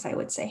 seconds, I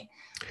would say.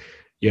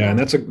 Yeah. And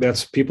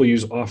that's people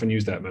often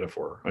use that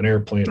metaphor, an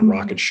airplane, a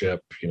rocket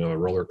ship, a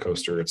roller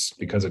coaster. It's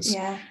because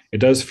it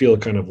does feel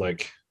kind of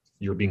like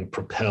you're being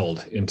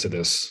propelled into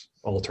this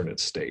alternate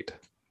state.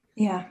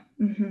 Yeah.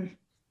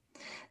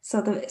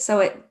 So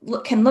it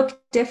can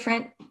look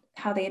different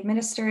how they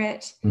administer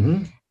it.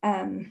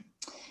 And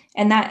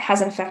that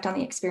has an effect on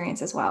the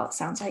experience as well, it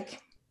sounds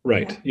like.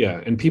 Right.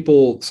 Yeah. And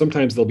people,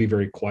 sometimes they'll be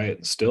very quiet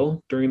and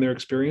still during their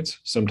experience.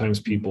 Sometimes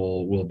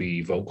people will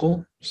be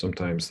vocal.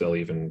 Sometimes they'll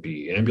even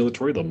be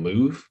ambulatory. They'll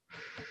move.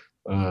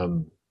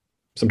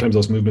 Sometimes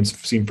those movements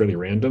seem fairly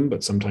random,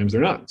 but sometimes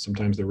they're not.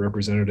 Sometimes they're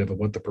representative of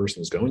what the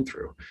person is going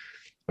through.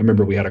 I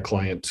remember we had a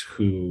client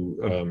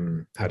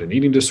who had an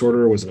eating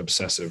disorder, was an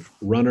obsessive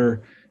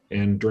runner,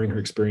 and during her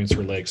experience,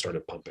 her legs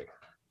started pumping.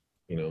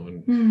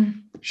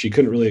 And she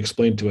couldn't really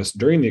explain to us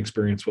during the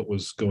experience what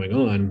was going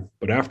on,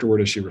 but afterward,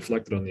 as she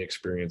reflected on the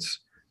experience,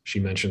 she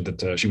mentioned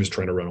that she was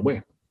trying to run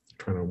away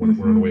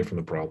from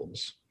the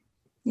problems.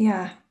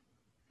 Yeah,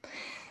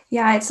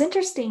 it's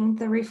interesting,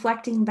 the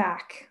reflecting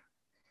back.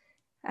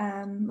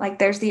 Like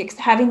there's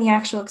having the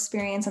actual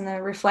experience and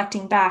the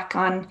reflecting back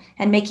on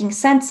and making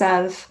sense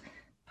of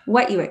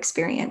what you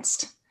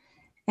experienced.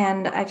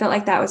 And I felt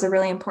like that was a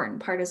really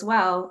important part as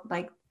well.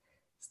 Like,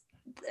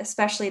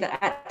 especially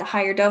at the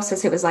higher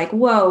doses, it was like,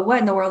 whoa, what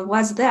in the world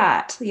was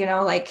that?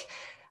 Like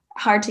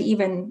hard to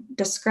even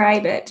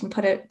describe it and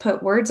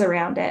put words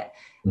around it.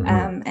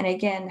 And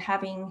again,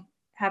 having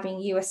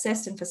you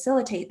assist and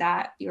facilitate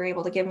that, you were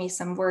able to give me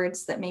some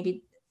words that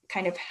maybe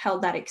kind of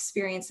held that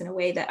experience in a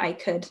way that I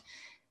could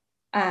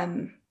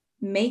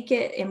make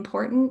it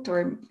important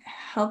or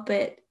help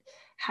it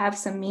have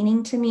some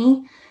meaning to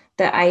me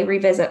that I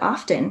revisit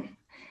often.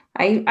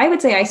 I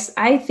would say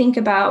I think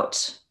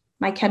about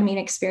my ketamine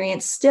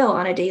experience still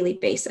on a daily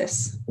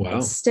basis. Wow.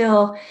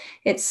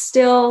 It's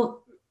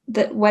still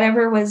that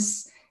whatever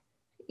was,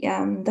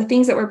 the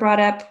things that were brought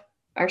up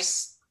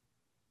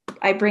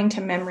I bring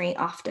to memory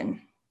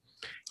often.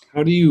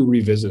 How do you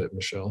revisit it,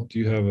 Michelle? Do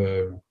you have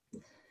a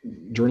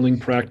journaling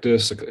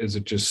practice? Is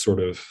it just sort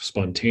of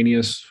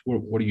spontaneous?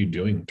 What are you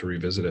doing to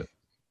revisit it?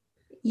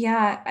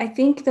 Yeah, I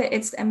think that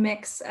it's a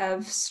mix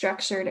of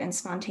structured and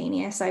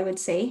spontaneous, I would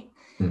say.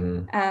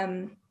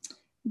 Mm-hmm.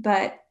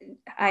 But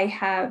I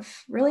have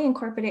really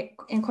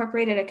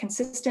incorporated a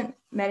consistent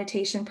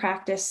meditation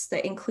practice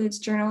that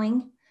includes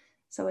journaling.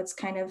 So it's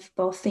kind of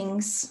both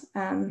things,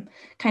 kind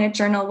of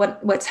journal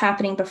what's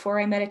happening before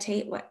I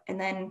meditate, and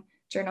then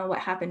journal what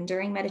happened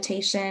during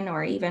meditation,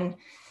 or even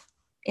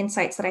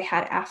insights that I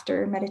had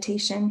after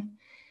meditation.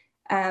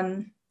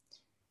 And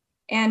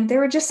there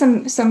were just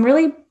some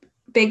really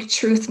big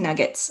truth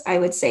nuggets, I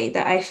would say,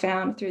 that I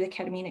found through the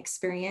ketamine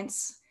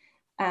experience.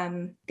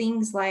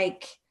 Things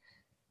like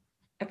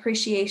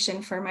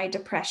appreciation for my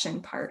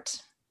depression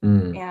part,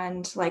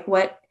 and like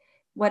what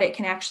it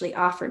can actually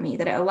offer me,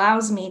 that it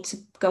allows me to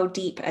go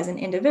deep as an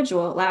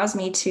individual, allows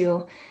me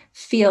to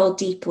feel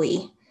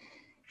deeply.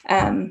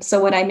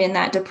 So when I'm in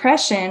that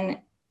depression,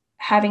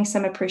 having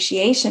some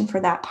appreciation for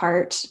that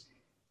part,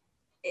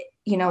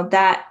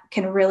 that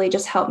can really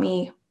just help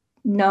me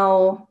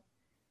know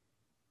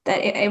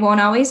that it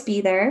won't always be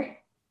there,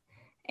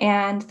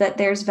 and that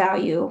there's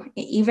value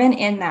even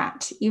in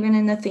that, even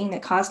in the thing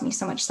that caused me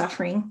so much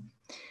suffering.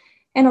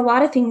 And a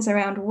lot of things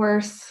around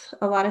worth,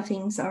 a lot of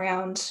things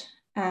around,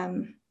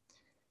 I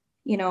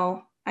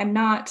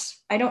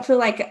don't feel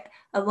like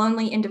a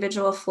lonely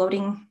individual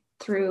floating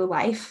through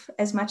life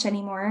as much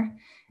anymore,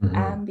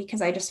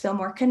 because I just feel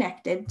more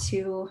connected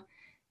to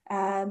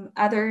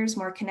others,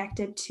 more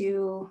connected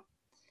to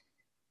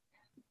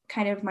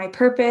kind of my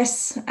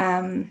purpose.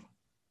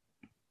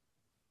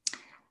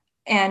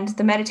 And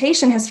the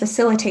meditation has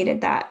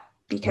facilitated that,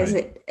 because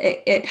Right.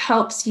 it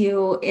helps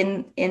you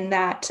in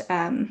that,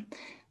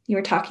 you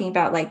were talking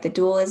about like the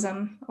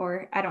dualism,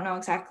 or I don't know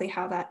exactly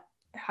how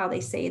they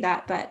say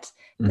that, but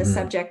the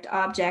subject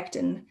object,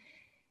 and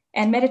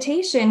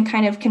meditation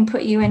kind of can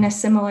put you in a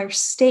similar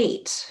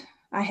state,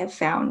 I have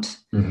found.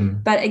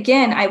 But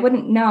again, I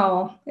wouldn't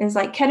know. It's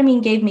like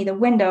ketamine gave me the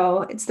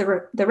window. It's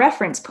the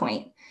reference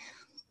point.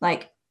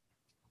 Like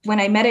when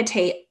I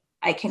meditate,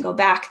 I can go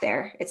back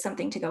there. It's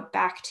something to go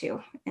back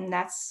to. And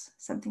that's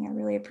something I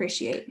really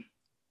appreciate.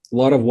 A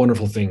lot of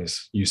wonderful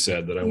things you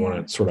said that I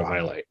want to sort of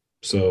highlight.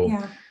 So,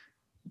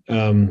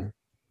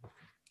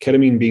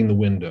 ketamine being the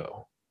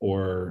window,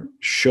 or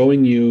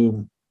showing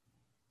you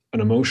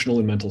an emotional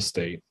and mental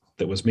state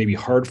that was maybe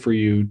hard for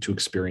you to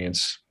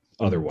experience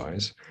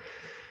otherwise.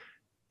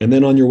 And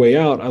then on your way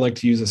out, I like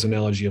to use this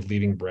analogy of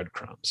leaving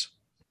breadcrumbs.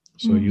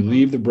 So you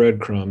leave the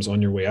breadcrumbs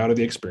on your way out of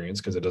the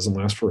experience, because it doesn't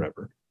last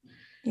forever.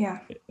 Yeah.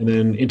 And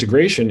then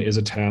integration is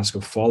a task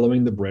of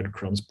following the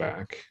breadcrumbs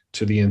back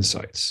to the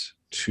insights,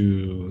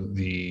 to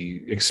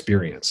the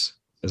experience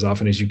as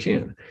often as you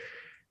can.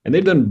 And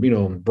they've done,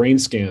 brain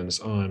scans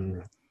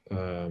on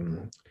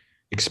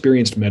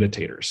experienced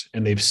meditators,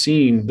 and they've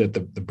seen that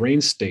the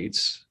brain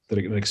states that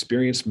an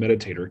experienced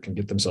meditator can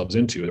get themselves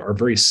into are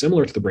very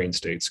similar to the brain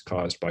states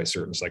caused by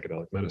certain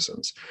psychedelic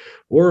medicines,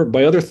 or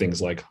by other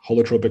things like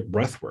holotropic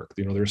breath work.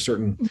 There are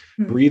certain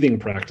breathing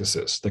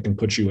practices that can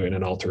put you in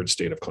an altered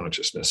state of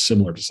consciousness,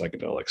 similar to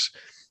psychedelics.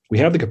 We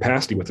have the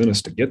capacity within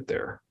us to get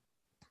there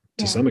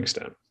to some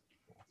extent.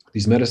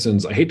 These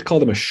medicines, I hate to call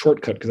them a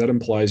shortcut, because that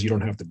implies you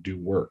don't have to do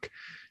work.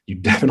 You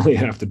definitely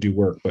have to do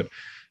work, but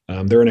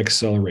they're an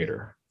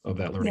accelerator of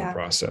that learning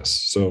process.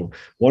 So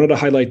wanted to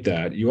highlight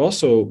that. You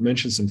also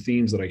mentioned some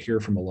themes that I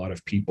hear from a lot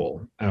of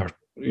people,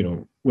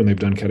 when they've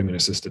done ketamine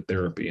assisted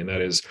therapy, and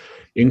that is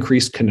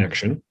increased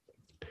connection.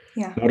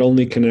 Yeah. Not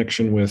only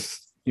connection with,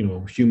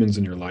 humans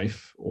in your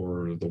life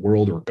or the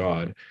world or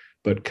God,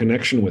 but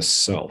connection with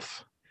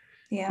self.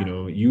 Yeah.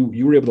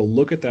 You were able to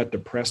look at that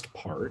depressed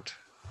part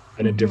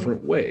in a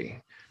different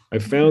way.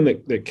 I've found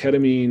that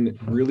ketamine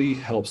really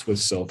helps with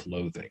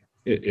self-loathing.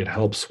 It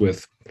helps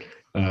with,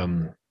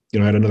 I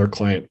had another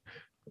client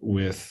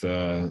with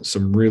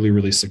some really,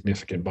 really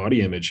significant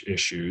body image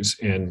issues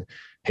and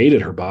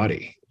hated her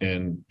body.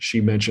 And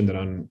she mentioned that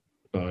on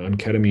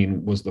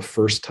ketamine was the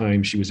first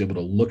time she was able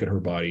to look at her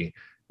body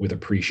with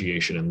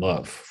appreciation and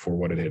love for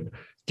what it had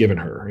given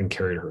her and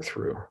carried her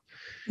through.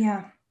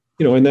 Yeah.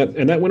 And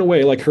that went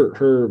away. Like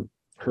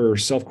her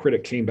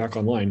self-critic came back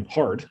online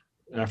hard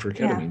after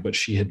ketamine, but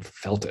she had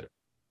felt it,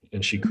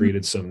 and she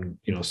created some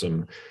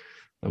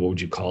what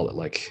would you call it?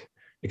 Like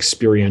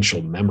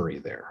experiential memory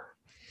there.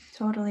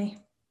 Totally.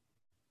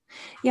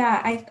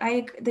 Yeah.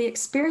 The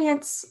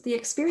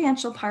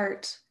experiential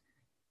part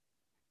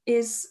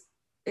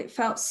it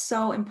felt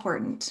so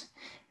important.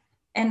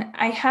 And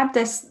I had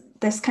this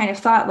kind of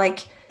thought,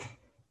 like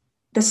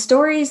the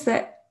stories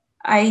that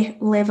I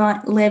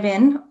live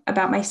in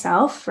about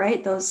myself,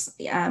 right? Those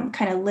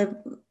kind of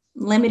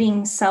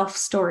limiting self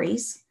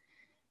stories,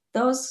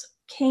 those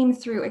came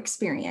through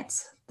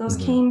experience. Those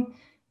came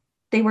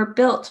they were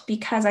built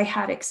because I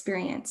had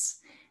experience.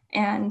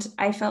 And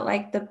I felt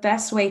like the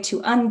best way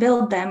to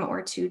unbuild them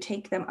or to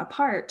take them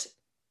apart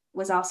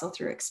was also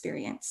through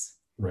experience.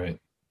 Right.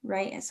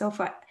 Right. And so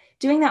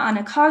doing that on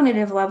a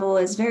cognitive level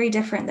is very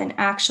different than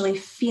actually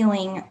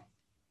feeling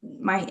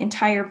my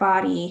entire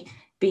body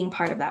being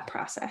part of that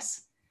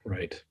process.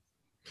 Right.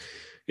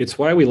 It's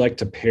why we like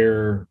to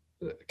pair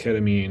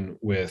ketamine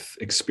with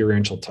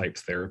experiential type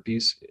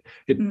therapies.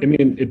 I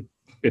mean,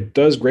 it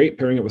does great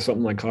pairing it with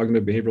something like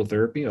cognitive behavioral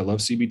therapy. I love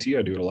CBT.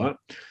 I do it a lot.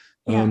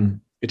 Yeah.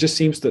 It just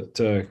seems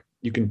that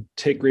you can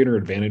take greater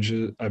advantage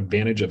of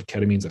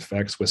ketamine's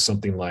effects with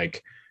something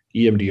like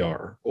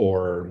EMDR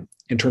or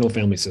internal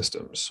family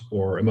systems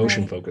or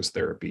emotion focused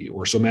therapy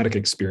or somatic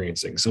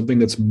experiencing, something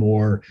that's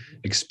more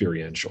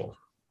experiential.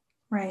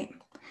 Right.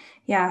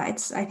 Yeah.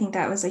 I think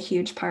that was a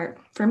huge part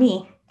for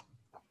me.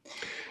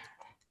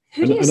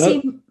 Who do you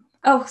see?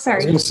 Oh, sorry. I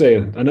was going to say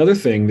another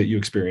thing that you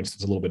experienced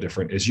that's a little bit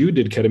different is you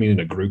did ketamine in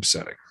a group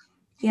setting.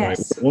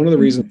 Yes. Right? One of the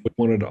reasons we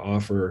wanted to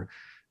offer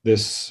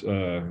this,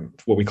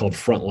 what we called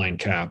frontline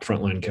CAP,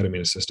 frontline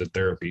ketamine assisted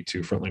therapy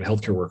to frontline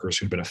healthcare workers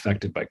who'd been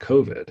affected by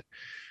COVID,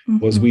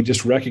 was we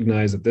just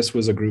recognized that this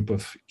was a group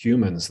of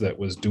humans that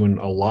was doing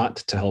a lot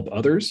to help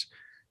others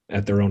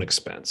at their own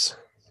expense.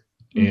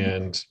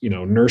 And,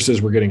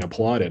 nurses were getting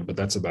applauded, but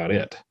that's about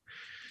it.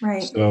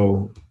 Right.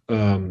 So,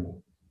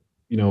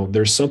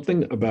 there's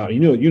something about,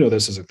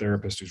 this as a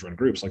therapist who's run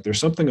groups, like there's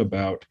something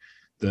about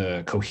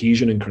the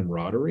cohesion and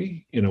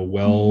camaraderie in a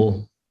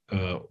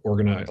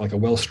organized, like a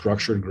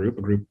well-structured group,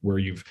 a group where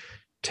you've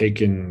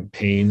taken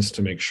pains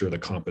to make sure the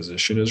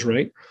composition is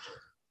right.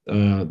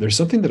 There's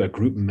something that a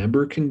group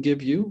member can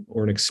give you,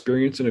 or an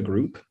experience in a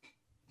group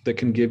that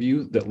can give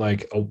you that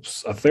like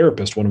a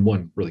therapist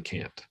one-on-one really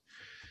can't.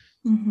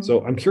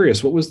 So I'm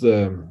curious, what was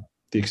the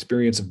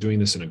experience of doing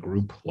this in a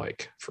group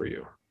like for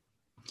you?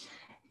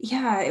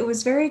 Yeah, it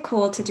was very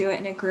cool to do it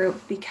in a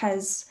group,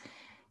 because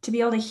to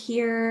be able to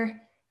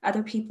hear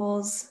other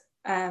people's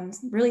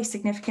really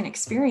significant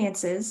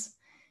experiences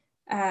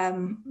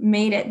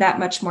made it that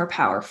much more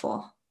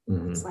powerful.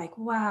 It's like,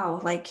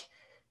 wow, like,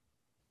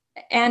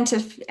 and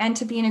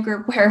to be in a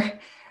group where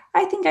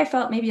I think I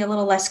felt maybe a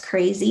little less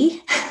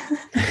crazy,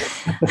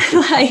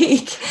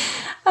 like,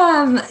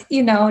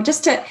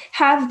 just to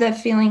have the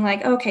feeling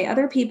like, okay,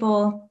 other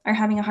people are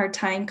having a hard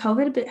time.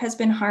 COVID has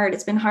been hard.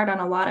 It's been hard on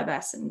a lot of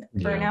us, and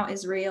burnout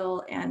is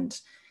real. And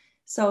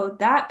so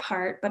that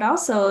part, but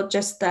also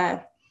just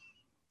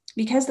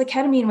because the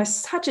ketamine was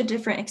such a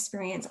different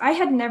experience. I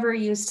had never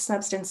used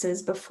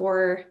substances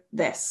before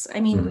this. I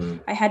mean,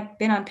 I had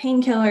been on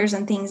painkillers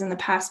and things in the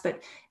past,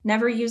 but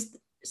never used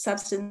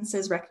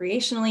substances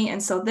recreationally.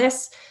 And so there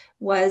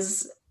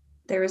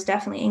was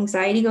definitely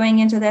anxiety going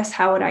into this.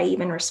 How would I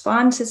even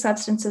respond to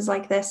substances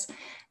like this?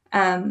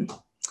 And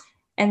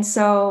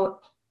so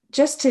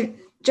just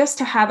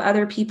to have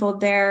other people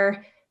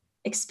there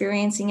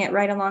experiencing it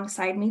right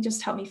alongside me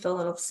just helped me feel a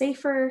little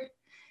safer.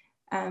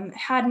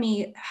 Had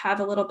me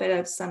have a little bit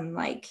of some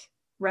like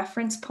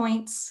reference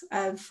points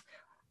of,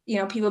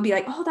 people be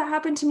like, oh, that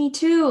happened to me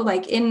too.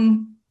 Like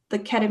in the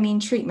ketamine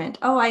treatment.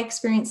 Oh, I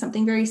experienced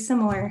something very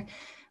similar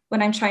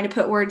when I'm trying to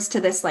put words to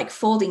this like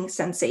folding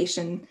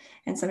sensation.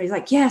 And somebody's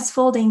like, yes,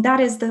 folding, that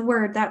is the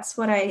word. That's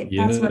what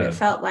it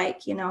felt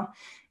like,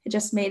 it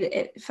just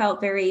it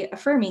felt very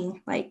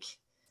affirming. Like,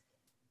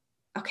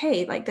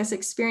 okay, like this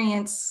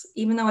experience,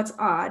 even though it's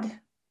odd,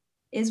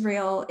 is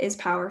real, is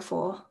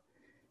powerful.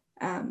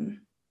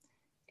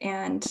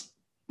 And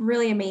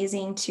really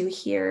amazing to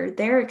hear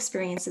their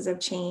experiences of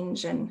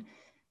change and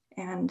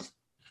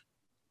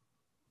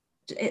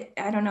it,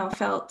 I don't know,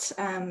 felt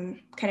kind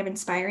of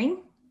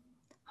inspiring,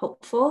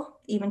 hopeful,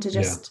 even to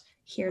just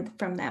hear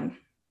from them.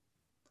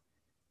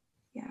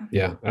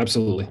 Yeah,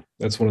 absolutely.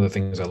 That's one of the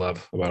things I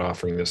love about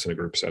offering this in a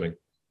group setting.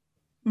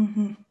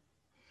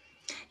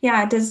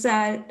 Yeah. Does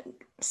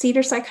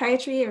Cedar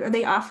Psychiatry, are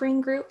they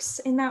offering groups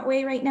in that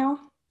way right now?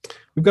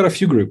 We've got a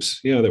few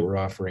groups, that we're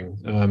offering.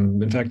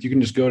 In fact, you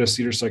can just go to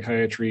Cedar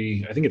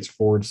Psychiatry. I think it's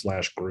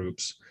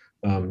 /groups.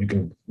 You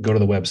can go to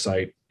the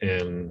website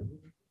and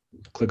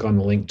click on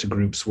the link to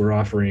groups. We're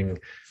offering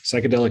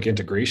psychedelic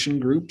integration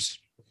groups.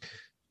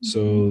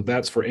 So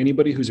that's for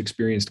anybody who's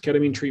experienced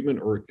ketamine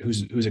treatment or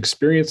who's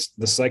experienced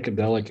the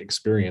psychedelic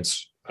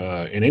experience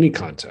in any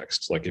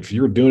context. Like if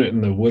you're doing it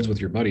in the woods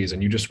with your buddies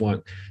and you just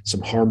want some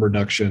harm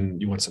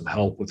reduction, you want some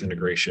help with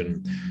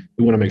integration,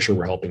 we want to make sure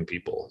we're helping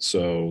people.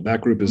 So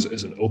that group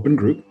is an open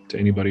group to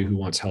anybody who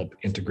wants help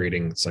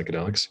integrating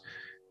psychedelics.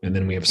 And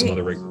then we have some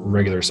other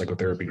regular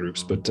psychotherapy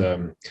groups. But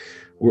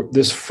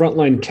this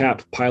Frontline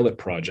CAP pilot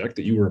project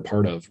that you were a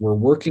part of, we're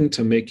working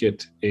to make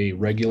it a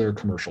regular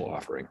commercial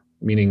offering,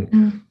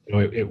 meaning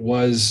it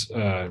was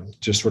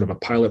just sort of a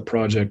pilot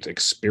project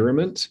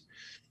experiment.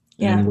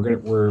 And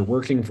we're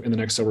working in the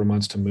next several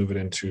months to move it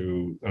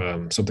into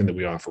something that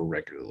we offer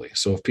regularly.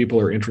 So if people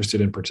are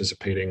interested in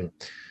participating,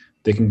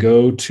 they can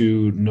go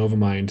to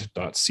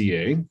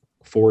novamind.ca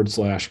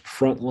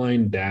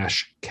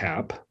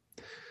 /frontline-cap.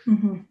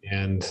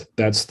 And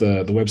that's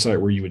the website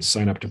where you would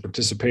sign up to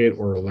participate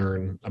or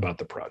learn about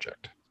the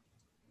project.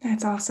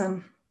 That's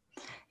awesome.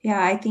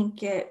 Yeah, I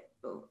think it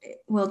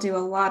will do a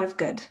lot of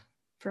good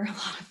for a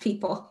lot of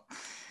people.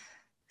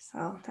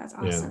 So that's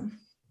awesome.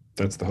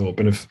 That's the hope.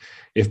 And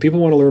if people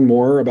want to learn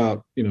more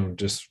about,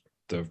 just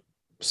the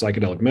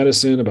psychedelic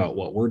medicine, about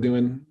what we're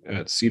doing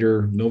at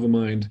Cedar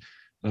Novamind,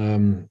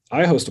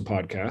 I host a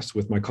podcast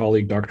with my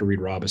colleague, Dr.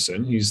 Reed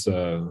Robison. He's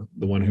the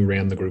one who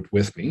ran the group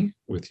with you.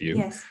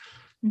 Yes.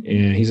 Mm-hmm.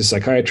 And he's a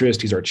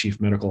psychiatrist. He's our chief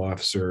medical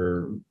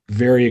officer,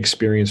 very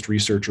experienced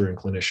researcher and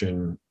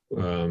clinician,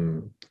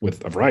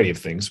 with a variety of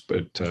things,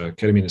 but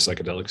ketamine and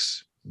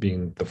psychedelics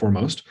being the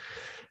foremost.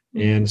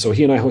 And so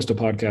he and I host a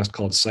podcast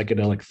called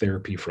Psychedelic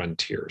Therapy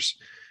Frontiers.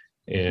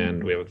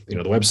 And we have, the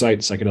website,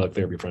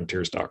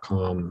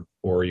 psychedelictherapyfrontiers.com,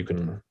 or you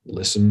can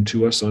listen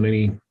to us on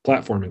any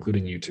platform,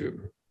 including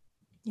YouTube.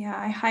 Yeah,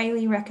 I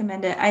highly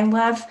recommend it. I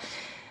love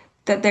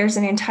that there's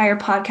an entire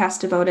podcast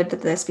devoted to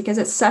this because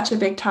it's such a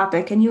big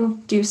topic and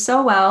you do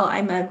so well.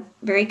 I'm a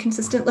very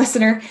consistent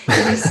listener.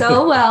 You do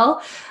so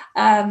well,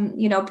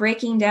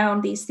 breaking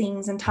down these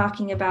things and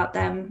talking about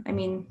them. I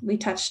mean, we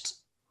just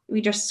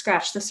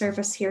scratched the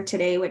surface here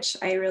today, which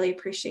I really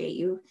appreciate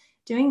you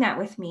doing that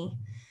with me.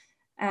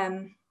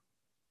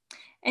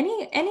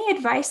 Any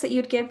advice that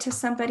you'd give to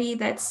somebody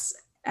that's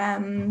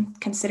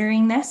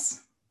considering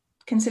this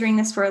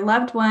for a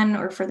loved one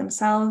or for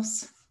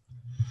themselves?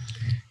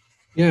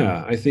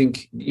 Yeah, I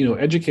think,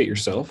 educate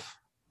yourself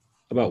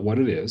about what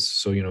it is.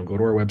 So, go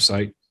to our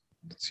website,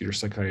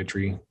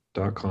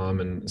 cedarpsychiatry.com,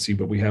 and see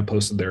what we have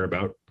posted there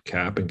about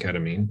CAP and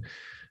ketamine.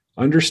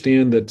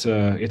 Understand that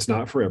it's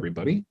not for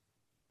everybody.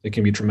 It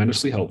can be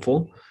tremendously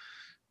helpful.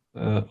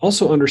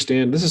 Also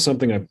understand, this is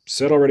something I've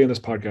said already on this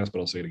podcast, but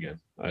I'll say it again,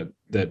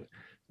 that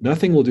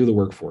nothing will do the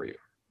work for you.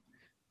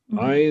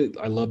 Mm-hmm.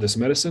 I love this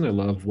medicine. I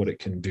love what it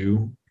can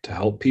do to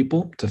help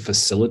people, to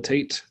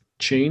facilitate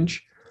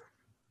change.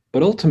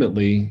 But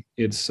ultimately,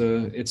 it's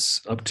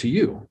up to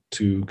you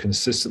to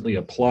consistently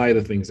apply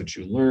the things that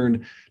you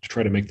learn to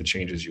try to make the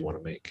changes you want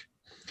to make.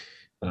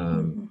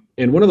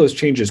 And one of those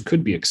changes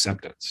could be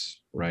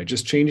acceptance, right?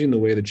 Just changing the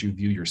way that you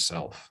view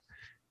yourself.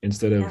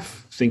 Instead of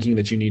thinking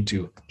that you need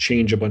to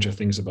change a bunch of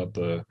things about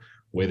the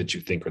way that you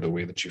think or the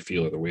way that you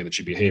feel or the way that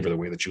you behave or the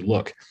way that you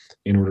look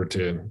in order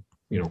to,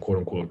 quote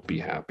unquote, be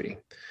happy.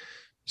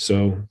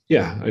 So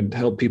I'd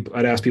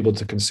ask people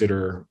to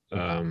consider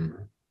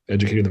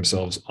educating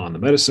themselves on the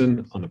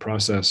medicine, on the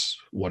process,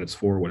 what it's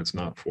for, what it's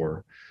not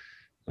for.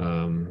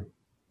 And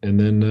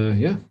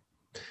then,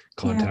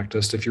 contact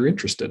us if you're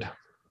interested.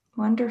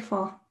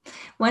 Wonderful.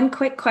 One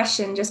quick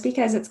question, just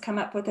because it's come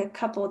up with a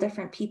couple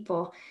different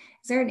people.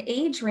 Is there an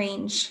age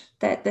range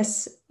that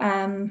this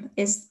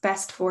is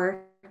best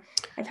for?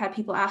 I've had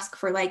people ask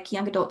for like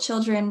young adult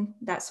children,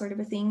 that sort of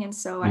a thing. And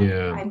so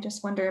I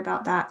just wonder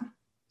about that.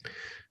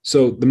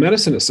 So the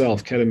medicine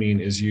itself, ketamine,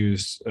 is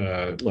used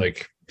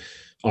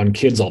on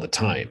kids all the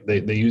time.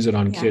 They use it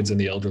on kids and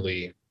the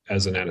elderly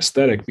as an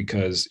anesthetic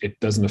because it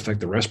doesn't affect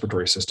the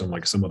respiratory system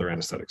like some other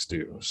anesthetics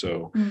do.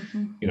 So,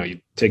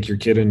 you take your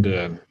kid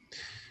into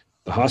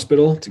the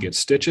hospital to get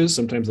stitches.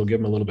 Sometimes they'll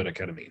give them a little bit of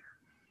ketamine.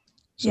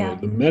 So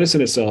the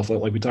medicine itself,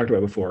 like we talked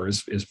about before,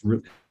 is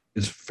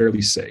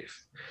fairly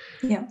safe.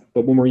 Yeah.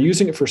 But when we're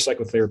using it for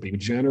psychotherapy, we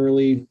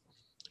generally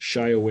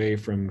shy away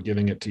from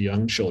giving it to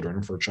young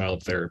children for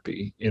child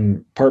therapy,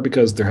 in part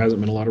because there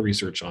hasn't been a lot of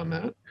research on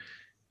that.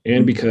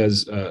 And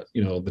because,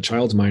 the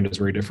child's mind is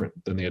very different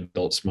than the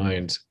adult's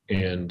mind.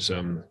 And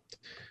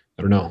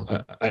I don't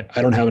know,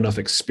 I don't have enough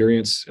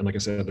experience. And like I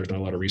said, there's not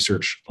a lot of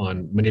research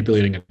on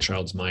manipulating a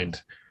child's mind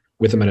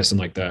with a medicine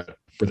like that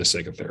for the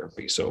sake of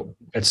therapy. So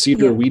at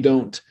Cedar, we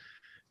don't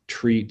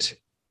treat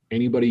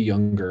anybody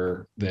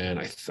younger than,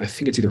 I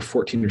think it's either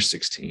 14 or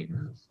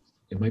 16.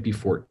 It might be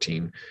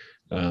 14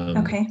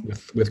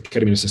 with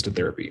ketamine assisted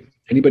therapy.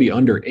 Anybody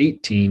under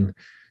 18,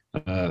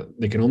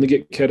 they can only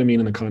get ketamine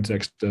in the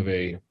context of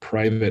a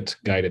private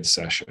guided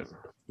session.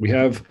 We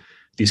have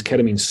these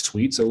ketamine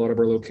suites at a lot of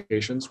our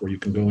locations where you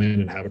can go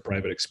in and have a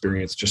private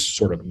experience just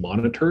sort of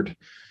monitored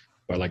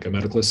by like a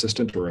medical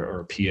assistant or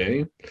a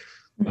PA.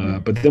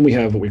 But then we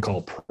have what we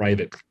call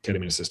private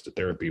ketamine assisted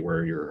therapy,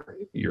 where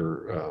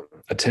you're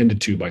attended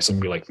to by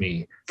somebody like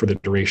me for the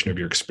duration of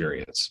your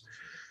experience.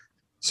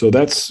 So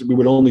we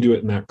would only do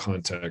it in that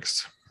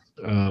context.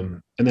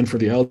 And then for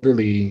the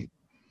elderly,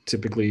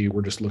 typically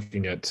we're just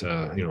looking at,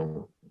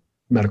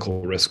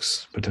 medical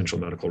risks, potential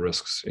medical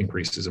risks,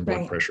 increases in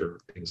blood pressure,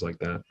 things like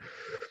that.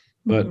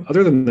 But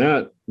other than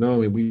that, no,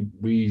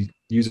 we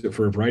use it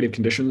for a variety of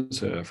conditions,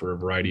 for a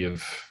variety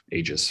of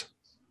ages.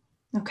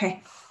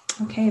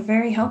 Okay,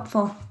 very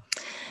helpful.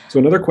 So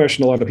another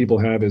question a lot of people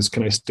have is,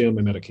 can I stay on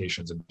my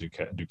medications and do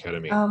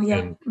ketamine? Oh, yeah.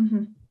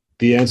 And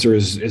the answer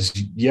is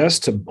yes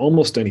to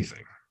almost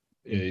anything.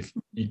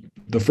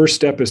 The first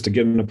step is to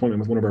get an appointment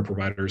with one of our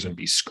providers and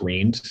be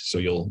screened. So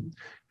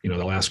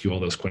they'll ask you all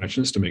those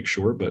questions to make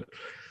sure. But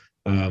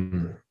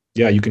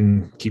you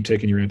can keep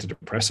taking your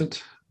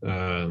antidepressant.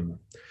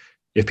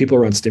 If people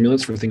are on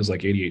stimulants for things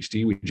like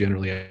ADHD, we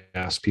generally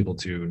ask people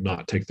to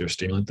not take their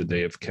stimulant the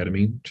day of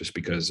ketamine, just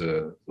because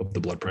of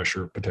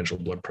the potential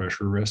blood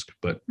pressure risk.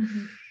 But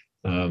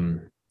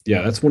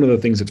Yeah, that's one of the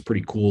things that's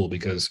pretty cool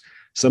because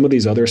some of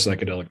these other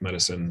psychedelic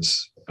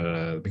medicines,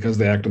 because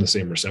they act on the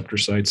same receptor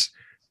sites,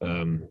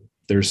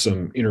 there's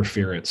some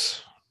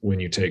interference when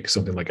you take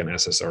something like an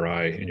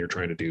SSRI and you're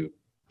trying to do,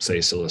 say,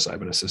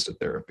 psilocybin assisted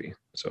therapy.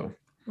 So,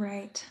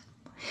 Right.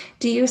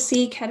 Do you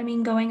see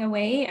ketamine going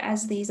away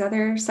as these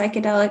other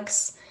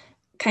psychedelics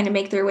kind of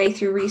make their way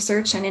through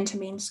research and into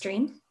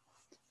mainstream?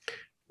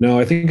 no,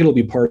 I think it'll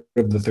be part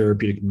of the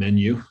therapeutic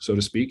menu, so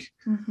to speak,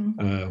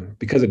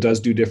 because it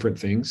does do different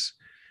things.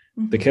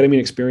 The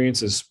ketamine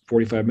experience is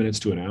 45 minutes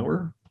to an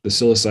hour. The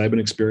psilocybin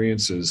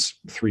experience is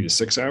 3 to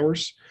 6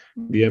 hours.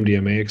 The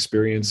MDMA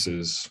experience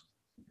is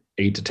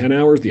 8 to 10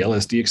 hours. The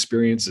LSD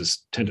experience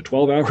is 10 to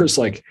 12 hours.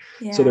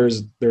 So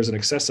there's an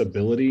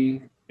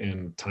accessibility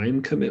and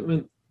time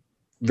commitment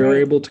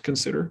variable to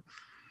consider.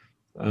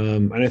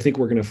 And I think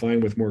we're going to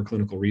find with more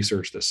clinical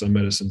research that some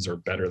medicines are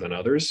better than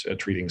others at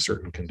treating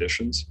certain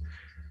conditions.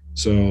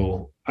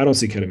 So I don't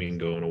see ketamine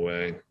going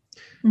away.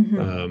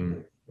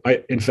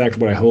 In fact,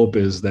 what I hope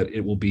is that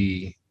it will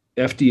be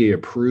FDA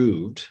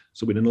approved,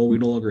 so we no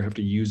longer have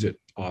to use it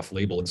off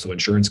label, and so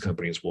insurance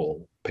companies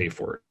will pay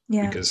for it.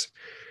 Because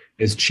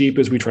as cheap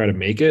as we try to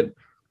make it,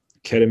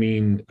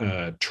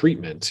 ketamine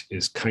treatment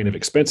is kind of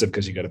expensive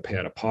because you got to pay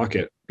out of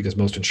pocket because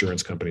most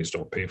insurance companies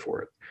don't pay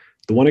for it.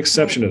 The one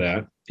exception to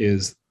that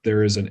is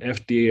there is an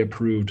FDA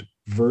approved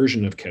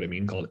version of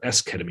ketamine called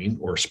S-ketamine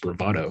or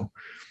Spravato,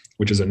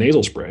 which is a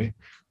nasal spray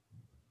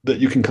that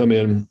you can come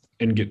in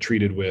and get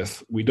treated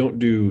with. We don't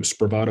do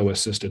Spravato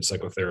assisted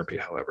psychotherapy,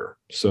 however.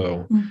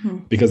 So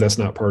because that's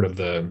not part of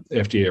the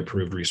FDA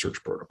approved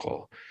research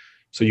protocol.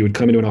 So you would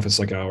come into an office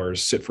like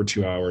ours, sit for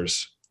 2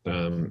 hours,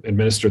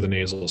 administer the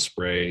nasal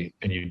spray,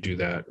 and you do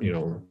that,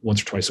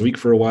 once or twice a week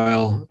for a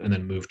while, and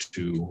then move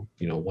to,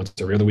 once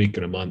every other week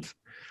in a month.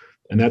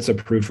 And that's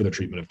approved for the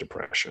treatment of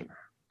depression.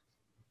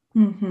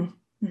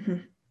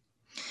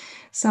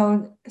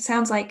 So it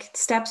sounds like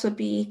steps would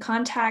be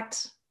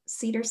contact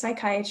Cedar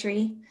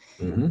Psychiatry,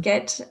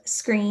 get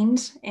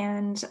screened,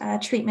 and a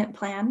treatment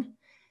plan.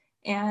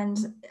 And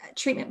a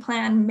treatment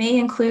plan may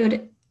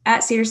include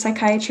at Cedar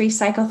Psychiatry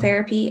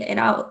psychotherapy.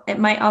 It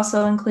might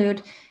also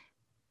include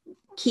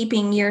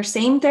keeping your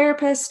same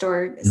therapist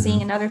or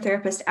seeing another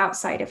therapist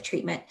outside of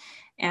treatment,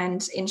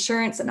 and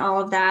insurance and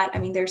all of that. I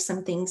mean, there's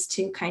some things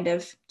to kind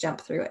of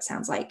jump through, it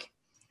sounds like.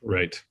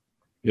 Right.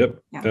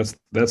 Yep. Yeah.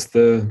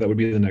 That would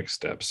be the next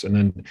steps. And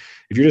then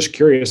if you're just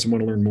curious and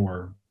want to learn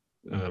more,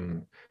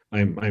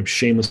 I'm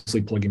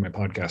shamelessly plugging my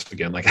podcast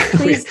again.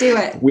 Please do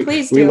it.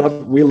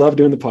 We love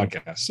doing the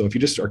podcast. So if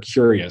you just are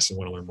curious and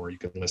want to learn more, you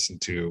can listen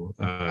to,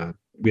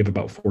 we have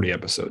about 40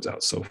 episodes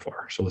out so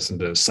far. So listen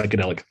to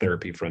Psychedelic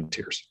Therapy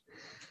Frontiers.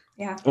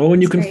 Yeah. Oh,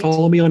 and you can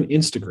follow me on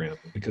Instagram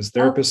because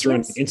therapists are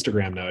on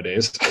Instagram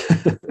nowadays.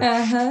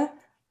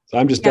 So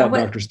I'm just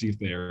Dr. Steve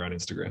Thayer on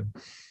Instagram.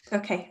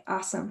 Okay.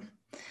 Awesome.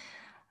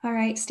 All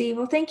right, Steve.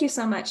 Well, thank you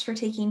so much for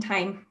taking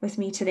time with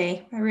me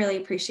today. I really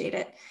appreciate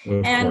it.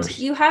 Of course.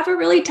 You have a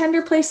really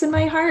tender place in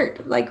my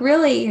heart.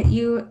 Really,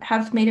 you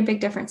have made a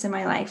big difference in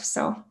my life.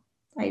 So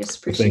I just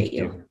appreciate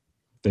you.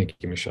 Thank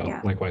you, Michelle.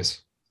 Yeah.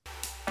 Likewise.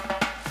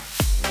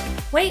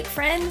 Wait,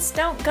 friends,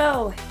 don't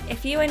go.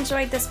 If you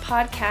enjoyed this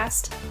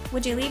podcast,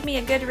 would you leave me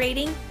a good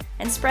rating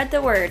and spread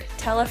the word?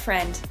 Tell a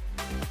friend.